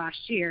it were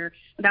last year.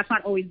 But that's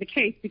not always the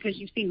case because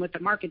you've seen what the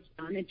market's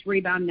done. It's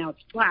rebounded, now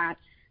it's flat.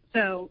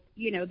 So,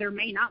 there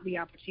may not be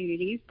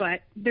opportunities,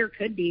 but there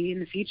could be in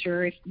the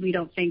future if we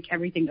don't think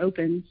everything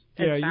opens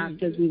as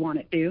fast as we want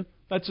it to.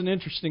 That's an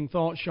interesting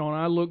thought, Sean.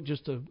 I looked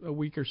just a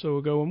week or so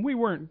ago, and we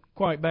weren't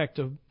quite back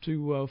to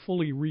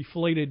fully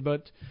reflated,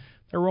 but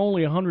there were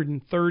only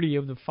 130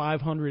 of the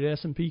 500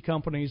 S&P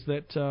companies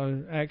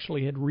that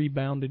actually had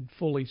rebounded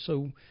fully.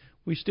 So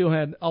we still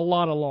had a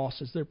lot of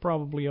losses. There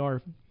probably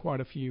are quite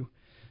a few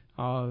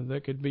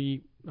that could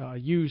be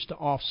used to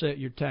offset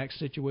your tax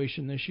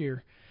situation this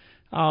year.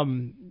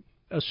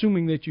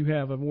 Assuming that you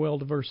have a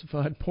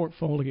well-diversified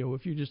portfolio.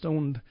 If you just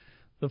owned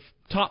the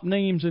top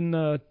names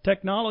in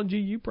technology,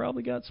 you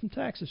probably got some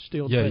taxes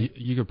still to pay.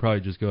 You could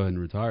probably just go ahead and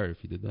retire if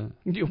you did that.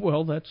 Yeah,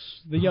 well, that's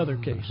the other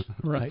case,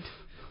 right?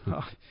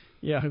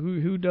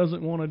 Who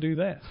doesn't want to do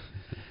that?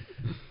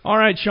 All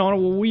right,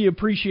 Shauna, well, we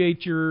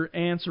appreciate your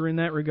answer in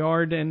that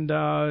regard. And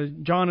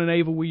John and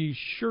Ava, we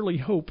surely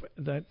hope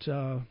that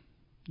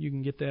you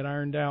can get that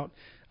ironed out.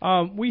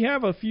 We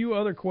have a few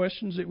other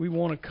questions that we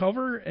want to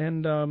cover,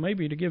 and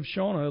maybe to give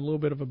Shauna a little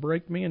bit of a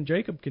break, me and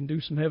Jacob can do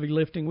some heavy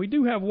lifting. We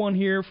do have one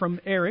here from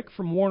Eric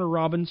from Warner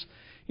Robins.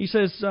 He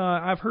says,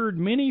 I've heard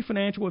many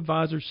financial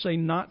advisors say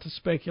not to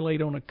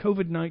speculate on a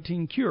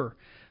COVID-19 cure.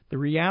 The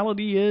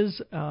reality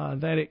is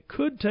that it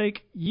could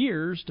take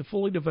years to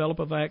fully develop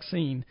a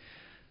vaccine.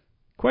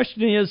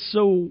 Question is,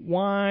 so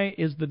why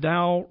is the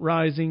Dow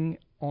rising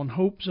on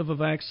hopes of a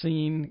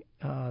vaccine?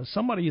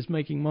 Somebody is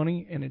making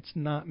money, and it's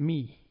not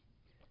me.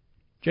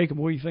 Jacob,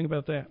 what do you think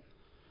about that?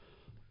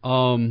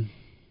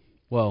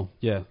 Well,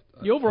 yeah.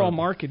 The overall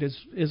market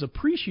is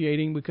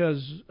appreciating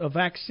because a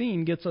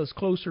vaccine gets us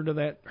closer to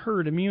that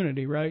herd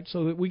immunity, right?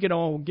 So that we could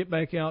all get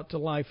back out to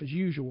life as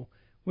usual.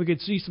 We could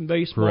see some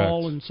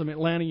baseball and some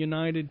Atlanta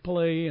United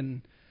play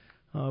and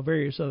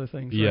various other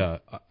things. Yeah.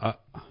 Right?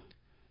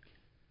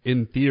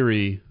 In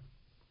theory,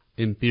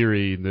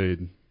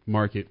 the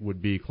market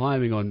would be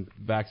climbing on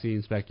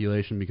vaccine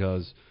speculation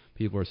because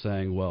people are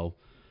saying, well,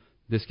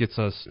 this gets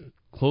us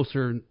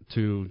closer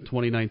to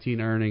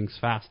 2019 earnings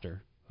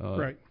faster.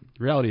 Right.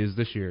 The reality is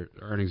this year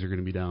earnings are going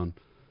to be down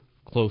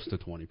close to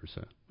 20%.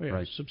 Yeah,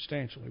 right?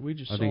 Substantially. We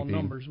just saw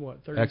numbers,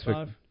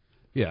 35?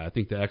 I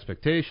think the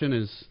expectation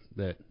is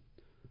that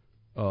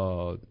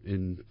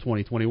in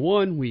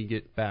 2021 we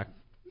get back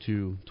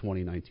to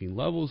 2019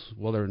 levels.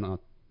 Whether or not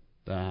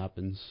that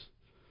happens,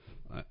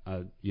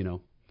 a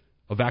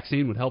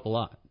vaccine would help a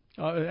lot.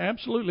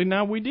 Absolutely.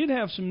 Now, we did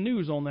have some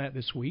news on that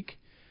this week.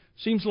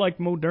 Seems like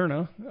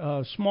Moderna,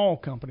 a small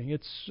company,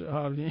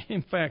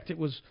 in fact, it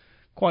was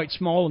quite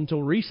small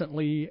until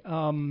recently,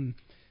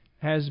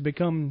 has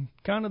become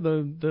kind of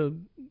the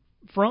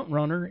front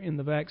runner in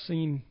the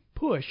vaccine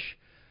push.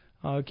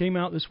 Came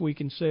out this week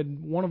and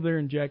said one of their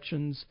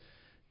injections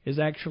is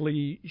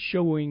actually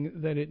showing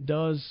that it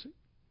does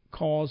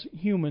cause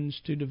humans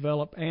to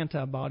develop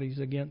antibodies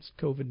against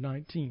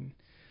COVID-19.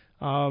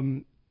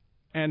 And,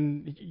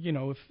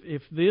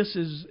 if this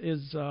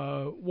is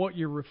what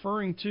you're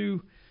referring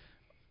to,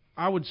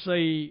 I would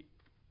say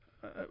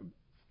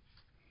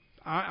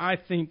I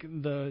think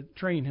the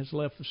train has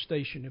left the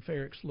station if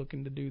Eric's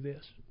looking to do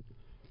this.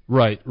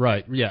 Right.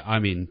 Yeah, I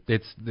mean,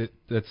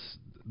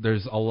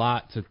 there's a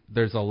lot to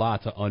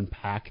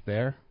unpack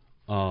there.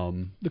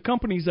 The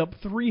company's up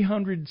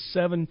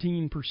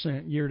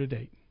 317% year to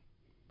date.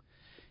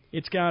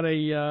 It's got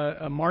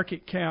a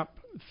market cap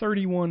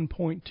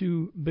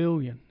 $31.2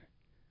 billion.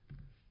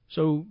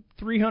 So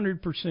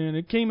 300%.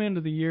 It came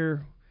into the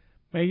year.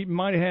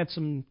 Might have had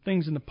some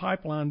things in the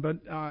pipeline, but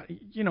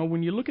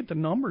when you look at the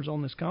numbers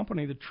on this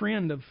company, the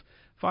trend of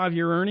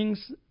 5-year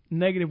earnings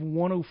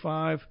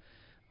 -105,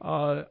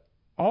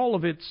 all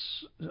of its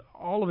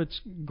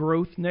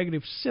growth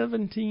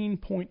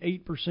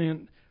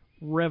 -17.8%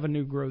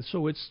 revenue growth.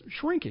 So it's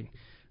shrinking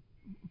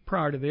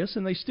prior to this,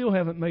 and they still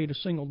haven't made a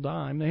single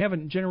dime. They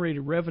haven't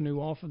generated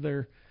revenue off of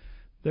their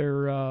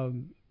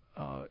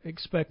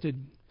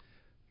expected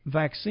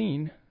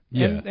vaccine.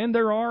 Yeah. And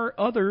there are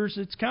others.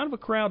 It's kind of a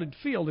crowded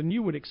field, and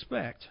you would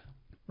expect,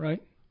 right?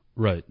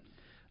 Right.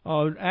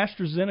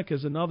 AstraZeneca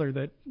is another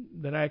that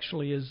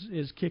actually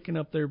is kicking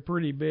up there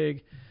pretty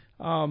big.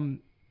 But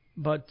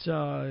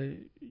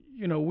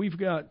we've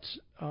got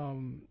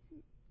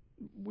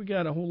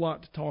a whole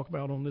lot to talk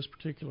about on this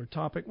particular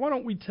topic. Why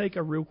don't we take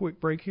a real quick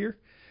break here?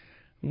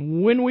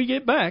 When we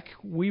get back,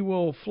 we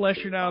will flesh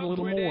it out a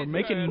little more,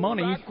 making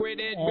money on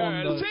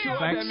the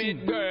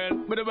vaccine.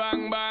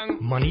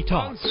 Money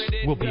Talks.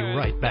 We'll be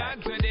right back.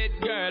 Get with it,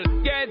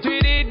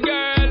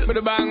 girl. With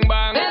a bang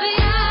bang.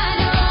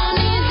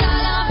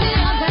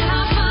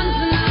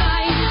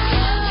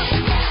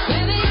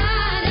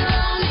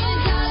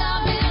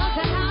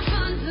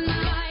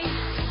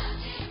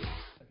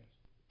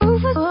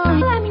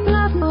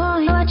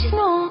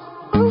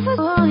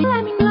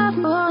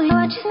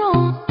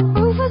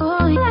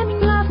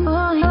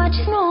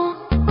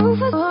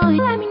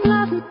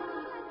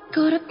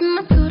 Caught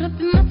up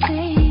in my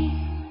day.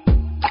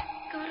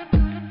 Caught up in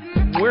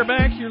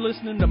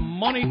listening to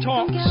Money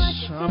Talks.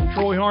 I'm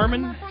Troy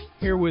Harmon,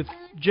 here with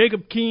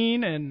Jacob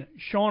Keene and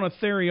Shauna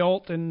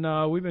Theriault,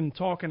 and we've been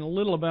talking a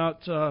little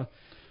about a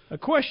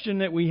question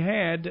that we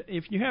had.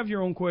 If you have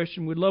your own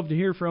question, we'd love to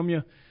hear from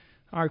you.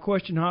 Our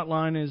question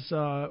hotline is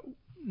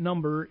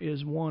number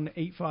is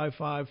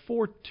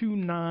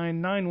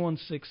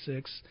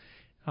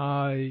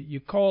 1-855-429-9166. You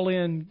call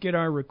in, get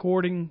our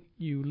recording.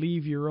 You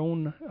leave your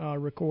own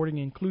recording,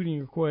 including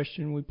your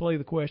question. We play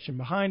the question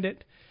behind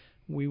it.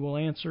 We will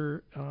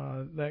answer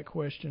that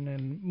question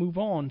and move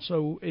on.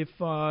 So if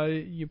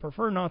you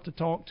prefer not to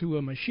talk to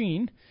a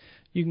machine,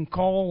 you can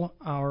call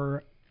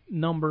our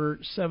number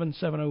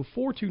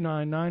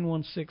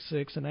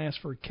 770-429-9166 and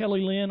ask for Kelly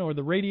Lynn or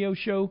the radio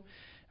show,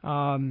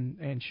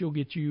 and she'll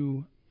get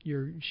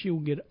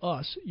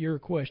us your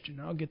question.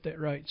 I'll get that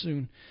right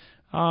soon.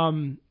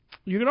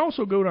 You can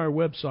also go to our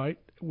website,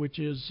 which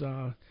is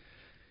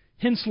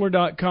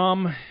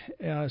Hensler.com,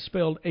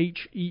 spelled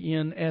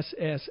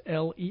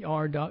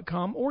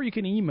HENSSLER.com, or you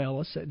can email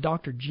us at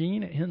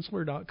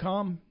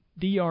drgene@hensler.com,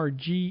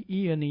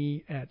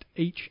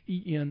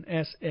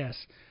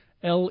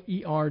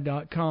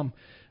 drgene@HENSSLER.com.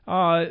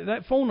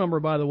 That phone number,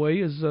 by the way,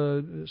 is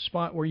a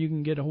spot where you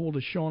can get a hold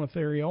of Shauna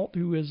Theriault,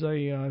 who is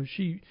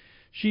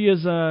she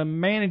is a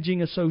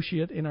managing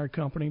associate in our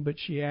company, but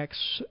she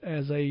acts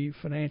as a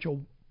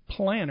financial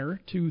planner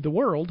to the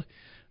world.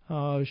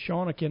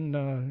 Shauna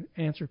can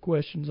answer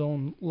questions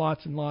on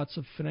lots and lots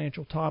of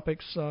financial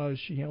topics.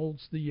 She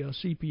holds the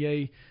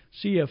CPA,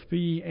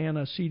 CFP, and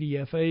a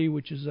CDFA,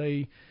 which is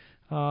a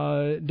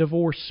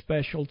divorce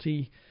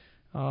specialty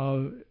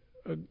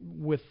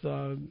with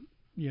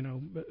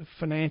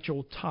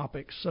financial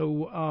topics.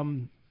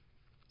 So,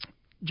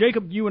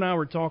 Jacob, you and I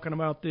were talking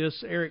about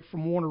this. Eric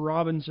from Warner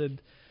Robins had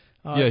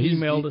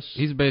emailed us.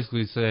 He's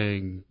basically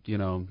saying, he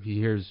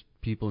hears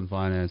people in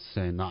finance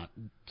saying not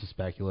to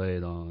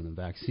speculate on a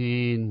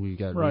vaccine. We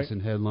got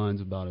recent headlines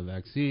about a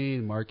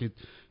vaccine market.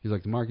 He's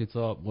like, the market's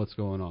up. What's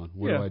going on?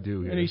 What do I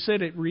do here? And he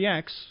said it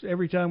reacts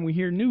every time we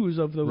hear news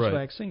of those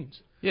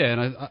vaccines. Yeah,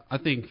 and I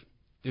think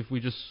if we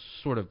just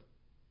sort of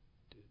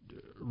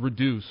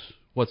reduce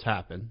what's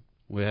happened,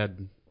 we have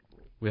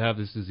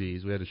this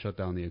disease. We had to shut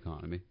down the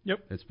economy.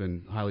 Yep. It's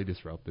been highly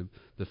disruptive.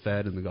 The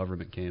Fed and the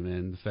government came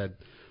in.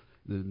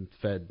 The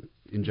Fed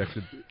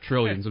injected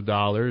trillions of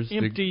dollars.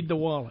 Emptied the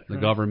wallet. The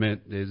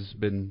government has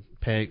been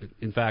paying.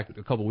 In fact,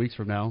 a couple weeks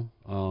from now,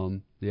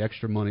 the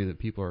extra money that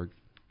people are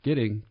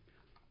getting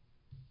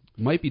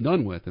might be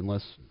done with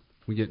unless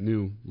we get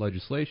new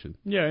legislation.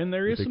 Yeah, and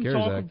there is some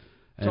talk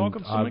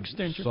of some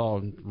extension. I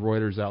saw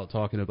Reuters out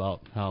talking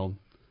about how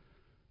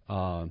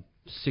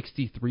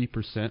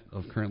 63%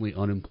 of currently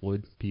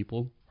unemployed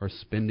people are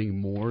spending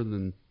more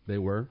than they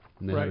were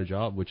when they had a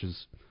job,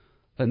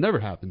 that never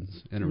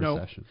happens in a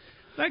recession.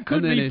 That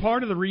could be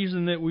part of the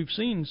reason that we've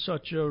seen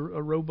such a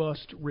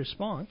robust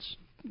response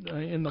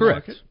in the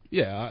correct. market.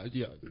 Yeah.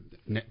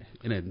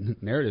 In a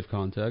narrative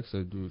context,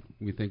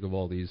 we think of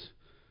all these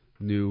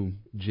new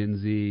Gen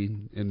Z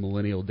and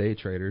millennial day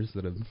traders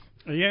that have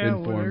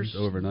been formed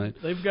overnight.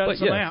 They've got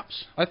some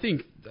apps. I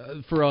think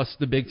for us,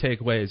 the big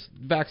takeaway is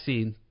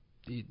vaccine.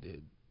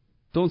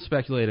 Don't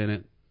speculate in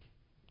it.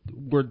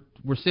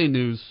 We're seeing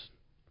news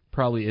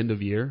probably end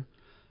of year.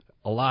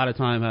 A lot of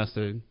time has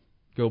to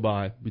go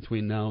by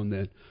between now and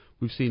then.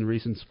 We've seen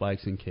recent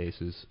spikes in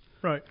cases.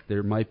 Right.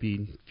 There might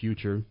be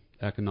future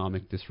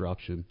economic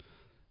disruption.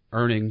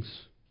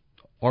 Earnings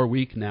are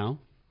weak now.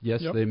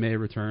 Yes, they may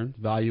return.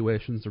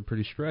 Valuations are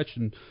pretty stretched,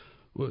 and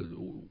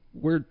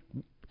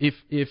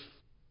if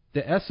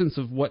the essence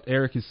of what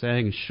Eric is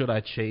saying is, should I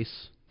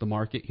chase the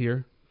market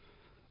here?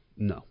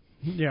 No.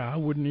 Yeah, I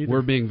wouldn't either.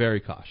 We're being very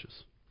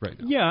cautious right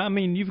now. Yeah, I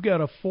mean, you've got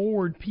a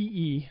forward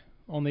PE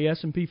on the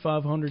S&P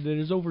 500 that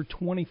is over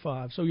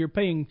 25. So you're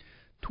paying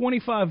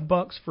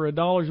 $25 for a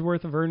dollar's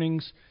worth of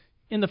earnings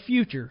in the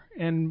future.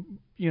 And,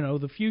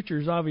 the future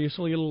is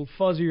obviously a little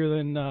fuzzier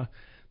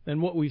than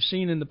what we've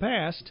seen in the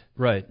past.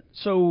 Right.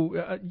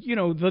 So,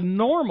 the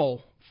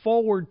normal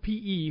forward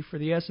PE for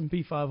the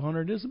S&P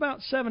 500 is about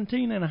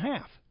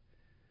 17.5.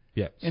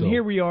 Yeah. And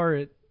here we are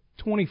at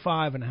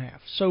 25.5.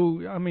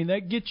 So, I mean,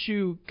 that gets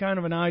you kind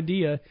of an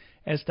idea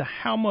as to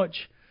how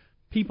much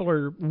people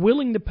are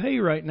willing to pay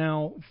right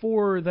now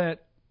for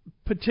that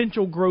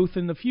potential growth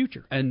in the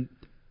future. And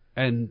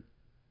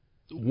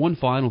one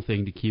final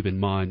thing to keep in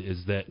mind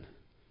is that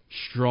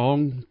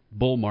strong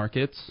bull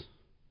markets,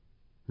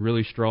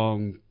 really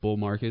strong bull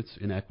markets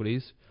in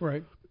equities,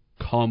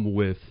 come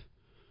with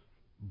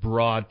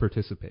broad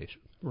participation.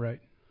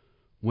 Right.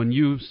 When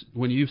you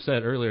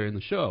said earlier in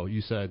the show,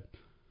 you said,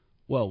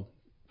 well,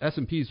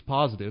 S&P is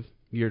positive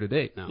year to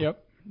date now.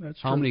 Yep, that's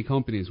true. How many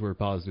companies were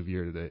positive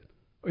year to date?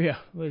 Yeah,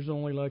 there's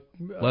only like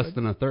less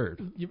than a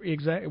third.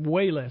 Exactly,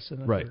 way less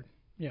than a third.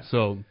 Yeah.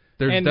 So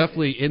there's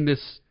definitely in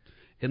this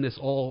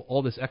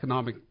all this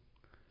economic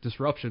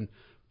disruption,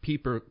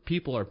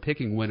 people are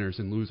picking winners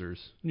and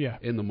losers.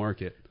 In the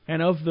market.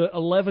 And of the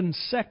 11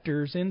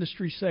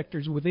 industry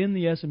sectors within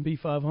the S&P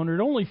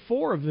 500, only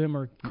 4 of them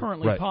are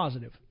currently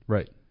positive.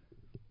 Right.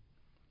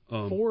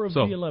 4 of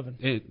the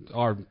 11.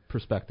 Our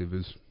perspective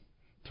is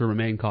to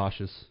remain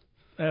cautious.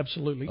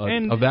 Absolutely.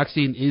 And a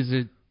vaccine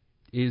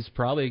is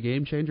probably a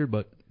game changer,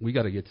 but we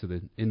got to get to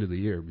the end of the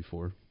year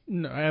before.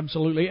 No,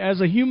 absolutely.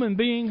 As a human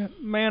being,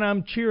 man,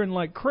 I'm cheering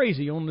like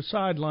crazy on the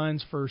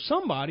sidelines for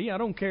somebody. I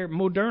don't care.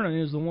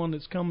 Moderna is the one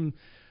that's come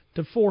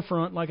to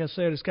forefront. Like I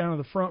said, it's kind of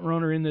the front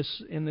runner in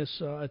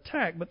this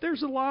attack. But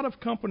there's a lot of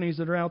companies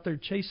that are out there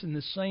chasing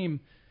the same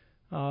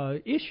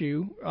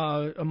issue.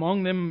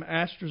 Among them,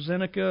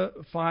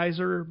 AstraZeneca,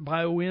 Pfizer,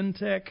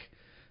 BioNTech,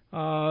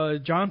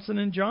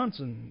 Johnson &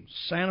 Johnson,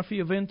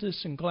 Sanofi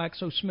Aventis, and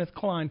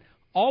GlaxoSmithKline.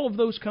 All of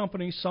those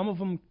companies, some of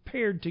them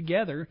paired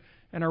together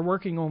and are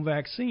working on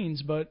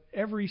vaccines, but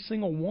every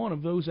single one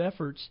of those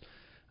efforts,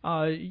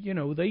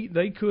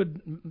 they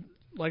could,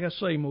 like I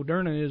say,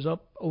 Moderna is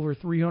up over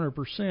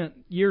 300%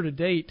 year to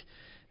date,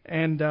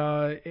 and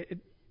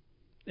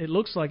it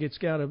looks like it's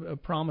got a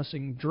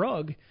promising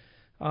drug.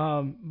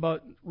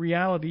 But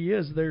reality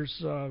is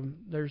there's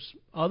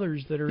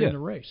others that are in the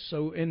race.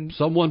 So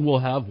someone will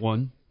have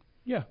one.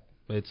 Yeah,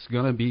 it's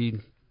gonna be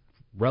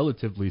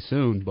relatively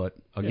soon. But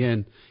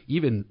again,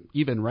 even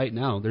right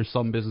now, there's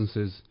some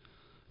businesses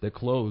that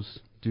close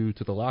due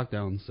to the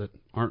lockdowns that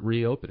aren't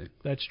reopening.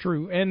 That's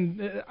true.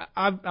 And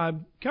I've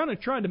kind of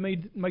tried to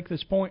make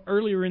this point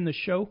earlier in the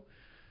show.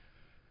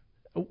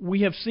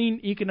 We have seen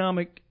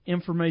economic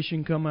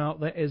information come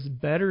out that is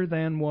better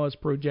than was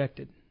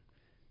projected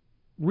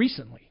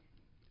recently.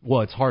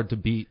 Well, it's hard to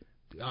beat.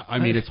 I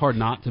mean, it's hard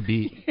not to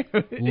beat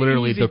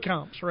literally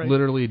comps, right?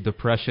 Literally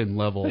depression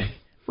level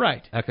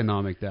right.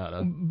 economic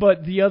data.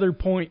 But the other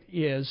point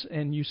is,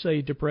 and you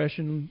say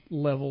depression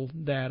level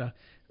data,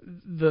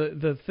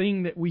 the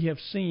thing that we have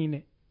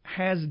seen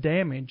has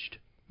damaged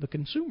the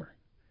consumer.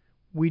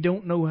 We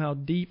don't know how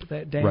deep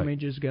that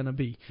damage is going to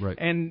be. Right.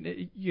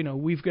 And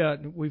we've got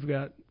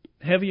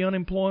heavy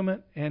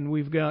unemployment, and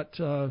we've got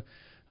the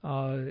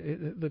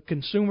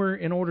consumer.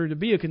 In order to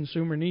be a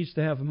consumer, needs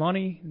to have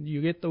money.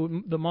 You get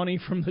the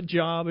money from the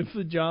job. If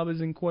the job is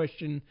in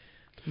question,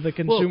 the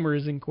consumer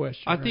is in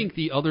question. I think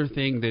the other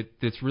thing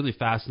that's really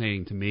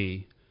fascinating to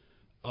me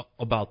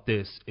about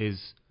this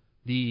is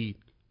the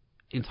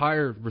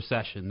entire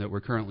recession that we're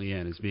currently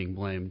in is being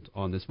blamed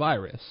on this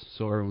virus.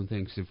 So everyone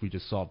thinks if we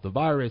just solve the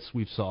virus,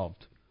 we've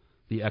solved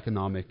the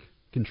economic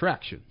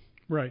contraction.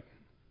 Right.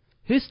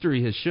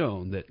 History has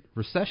shown that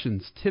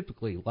recessions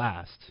typically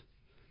last,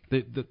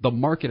 the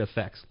market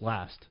effects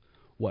last,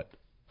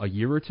 a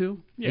year or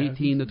two? Yeah,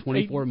 18 to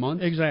 24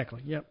 months?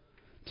 Exactly, yep.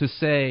 To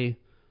say,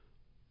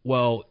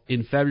 well,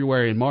 in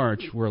February and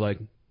March, we're like,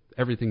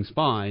 everything's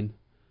fine,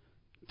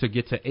 to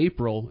get to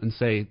April and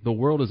say the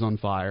world is on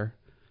fire,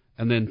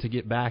 and then to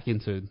get back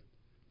into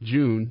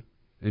June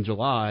and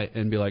July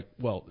and be like,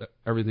 well,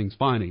 everything's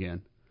fine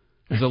again.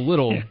 It's a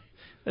little,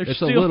 a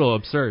little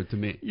absurd to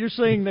me. You're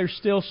saying there's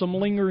still some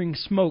lingering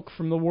smoke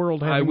from the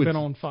world having been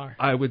on fire.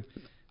 I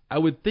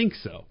would think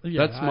so.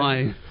 Yeah,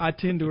 I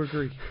tend to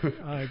agree.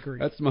 I agree.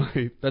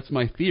 That's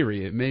my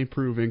theory. It may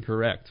prove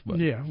incorrect, but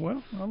yeah.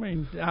 Well, I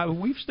mean,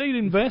 we've stayed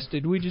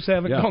invested. We just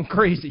haven't gone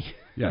crazy.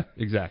 Yeah,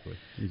 exactly.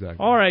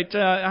 All right.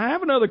 I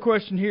have another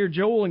question here.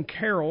 Joel and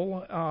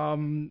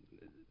Carol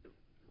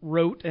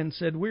wrote and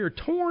said, we are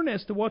torn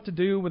as to what to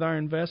do with our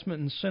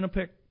investment in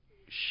Sinopec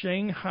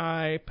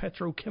Shanghai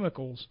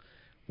Petrochemicals.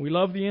 We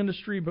love the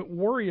industry, but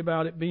worry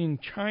about it being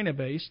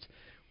China-based.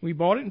 We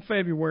bought it in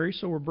February,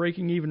 so we're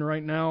breaking even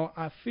right now.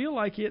 I feel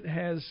like it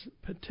has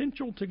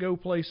potential to go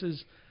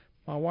places.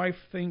 My wife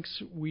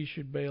thinks we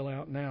should bail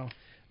out now.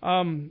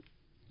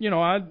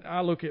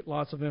 I look at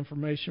lots of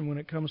information when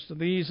it comes to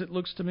these. It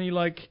looks to me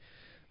like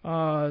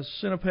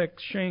Sinopec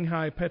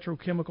Shanghai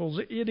Petrochemicals,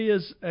 it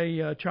is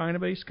a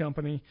China-based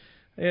company.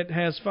 It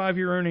has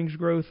 5-year earnings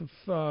growth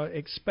of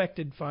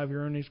expected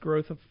 5-year earnings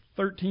growth of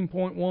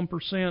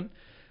 13.1%.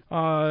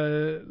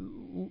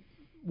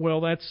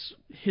 Well, that's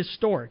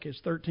historic.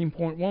 It's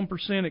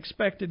 13.1%.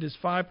 Expected is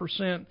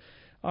 5%.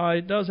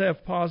 It does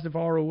have positive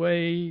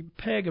ROA,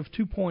 PEG of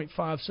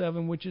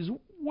 2.57, which is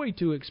way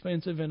too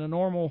expensive in a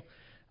normal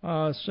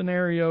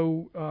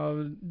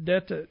scenario.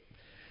 Debt to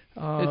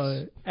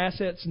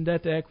assets and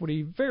debt to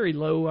equity very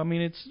low. I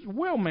mean, it's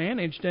well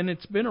managed, and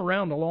it's been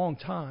around a long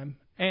time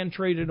and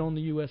traded on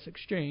the U.S.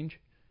 exchange.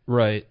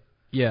 Right.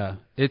 Yeah.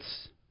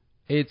 It's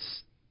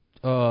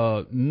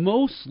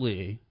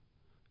mostly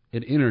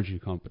an energy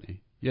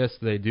company. Yes,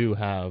 they do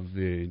have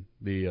the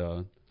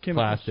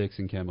plastics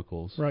and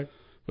chemicals. Right.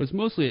 But it's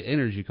mostly an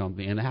energy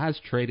company, and it has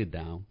traded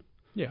down.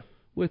 Yeah.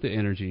 With the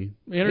energy's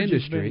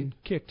industry. Been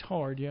kicked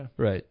hard, yeah.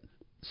 Right.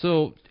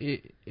 So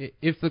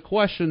if the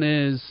question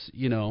is,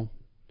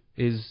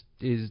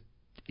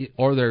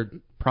 are there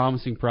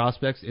promising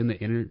prospects in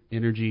the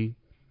energy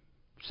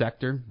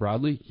sector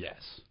broadly?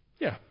 Yes.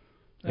 Yeah,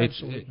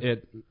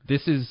 absolutely.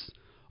 This is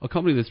a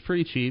company that's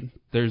pretty cheap.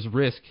 There's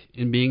risk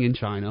in being in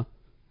China,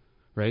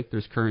 right?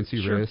 There's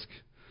currency risk.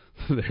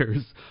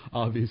 There's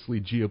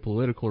obviously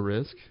geopolitical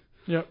risk.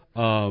 Yep.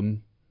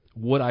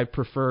 Would I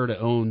prefer to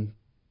own?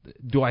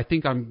 Do I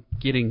think I'm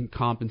getting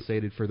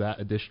compensated for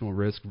that additional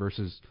risk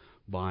versus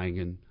buying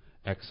an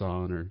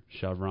Exxon or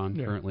Chevron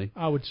currently?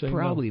 I would say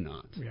probably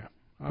not. Yeah,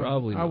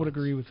 probably. I would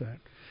agree with that.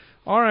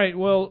 All right,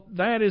 well,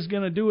 that is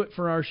going to do it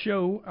for our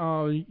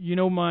show. You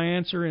know my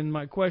answer and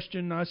my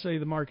question. I say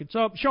the market's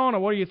up. Shauna,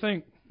 what do you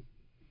think?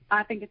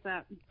 I think it's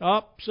up.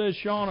 Up, says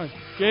Shauna.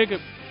 Jacob?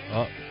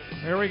 Up.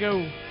 There we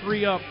go.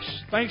 3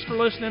 ups. Thanks for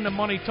listening to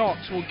Money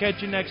Talks. We'll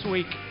catch you next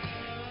week.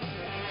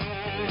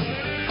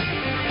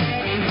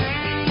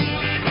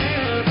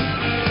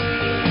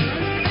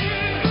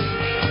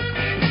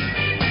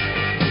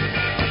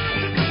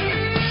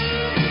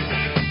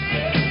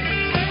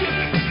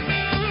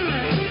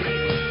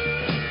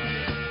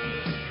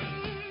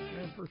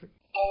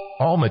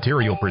 All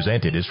material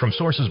presented is from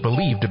sources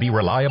believed to be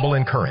reliable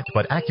and current,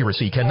 but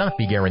accuracy cannot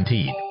be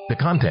guaranteed. The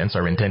contents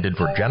are intended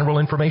for general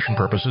information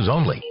purposes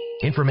only.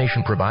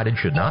 Information provided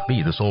should not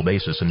be the sole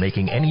basis in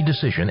making any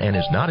decision and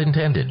is not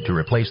intended to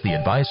replace the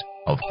advice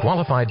of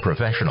qualified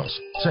professionals,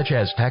 such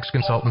as tax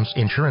consultants,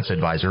 insurance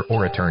advisor,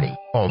 or attorney.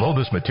 Although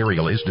this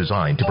material is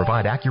designed to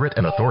provide accurate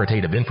and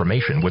authoritative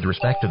information with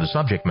respect to the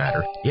subject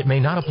matter, it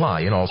may not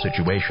apply in all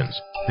situations.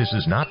 This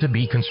is not to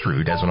be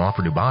construed as an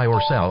offer to buy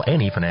or sell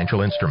any financial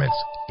instruments.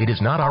 It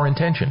is not our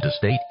intention to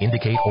state,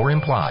 indicate, or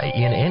imply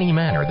in any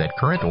manner that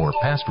current or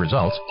past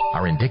results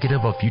are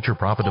indicative of future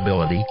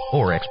profitability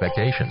or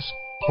expectations.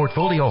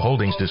 Portfolio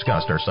holdings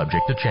discussed are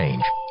subject to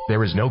change.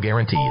 There is no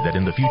guarantee that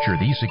in the future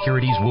these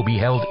securities will be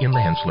held in the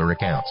Hensler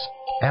accounts.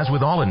 As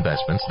with all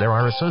investments, there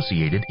are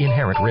associated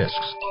inherent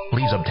risks.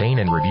 Please obtain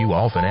and review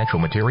all financial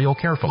material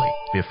carefully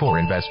before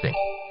investing.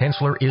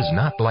 Hensler is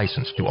not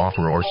licensed to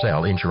offer or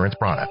sell insurance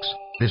products.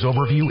 This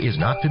overview is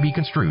not to be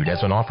construed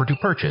as an offer to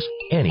purchase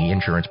any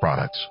insurance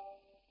products.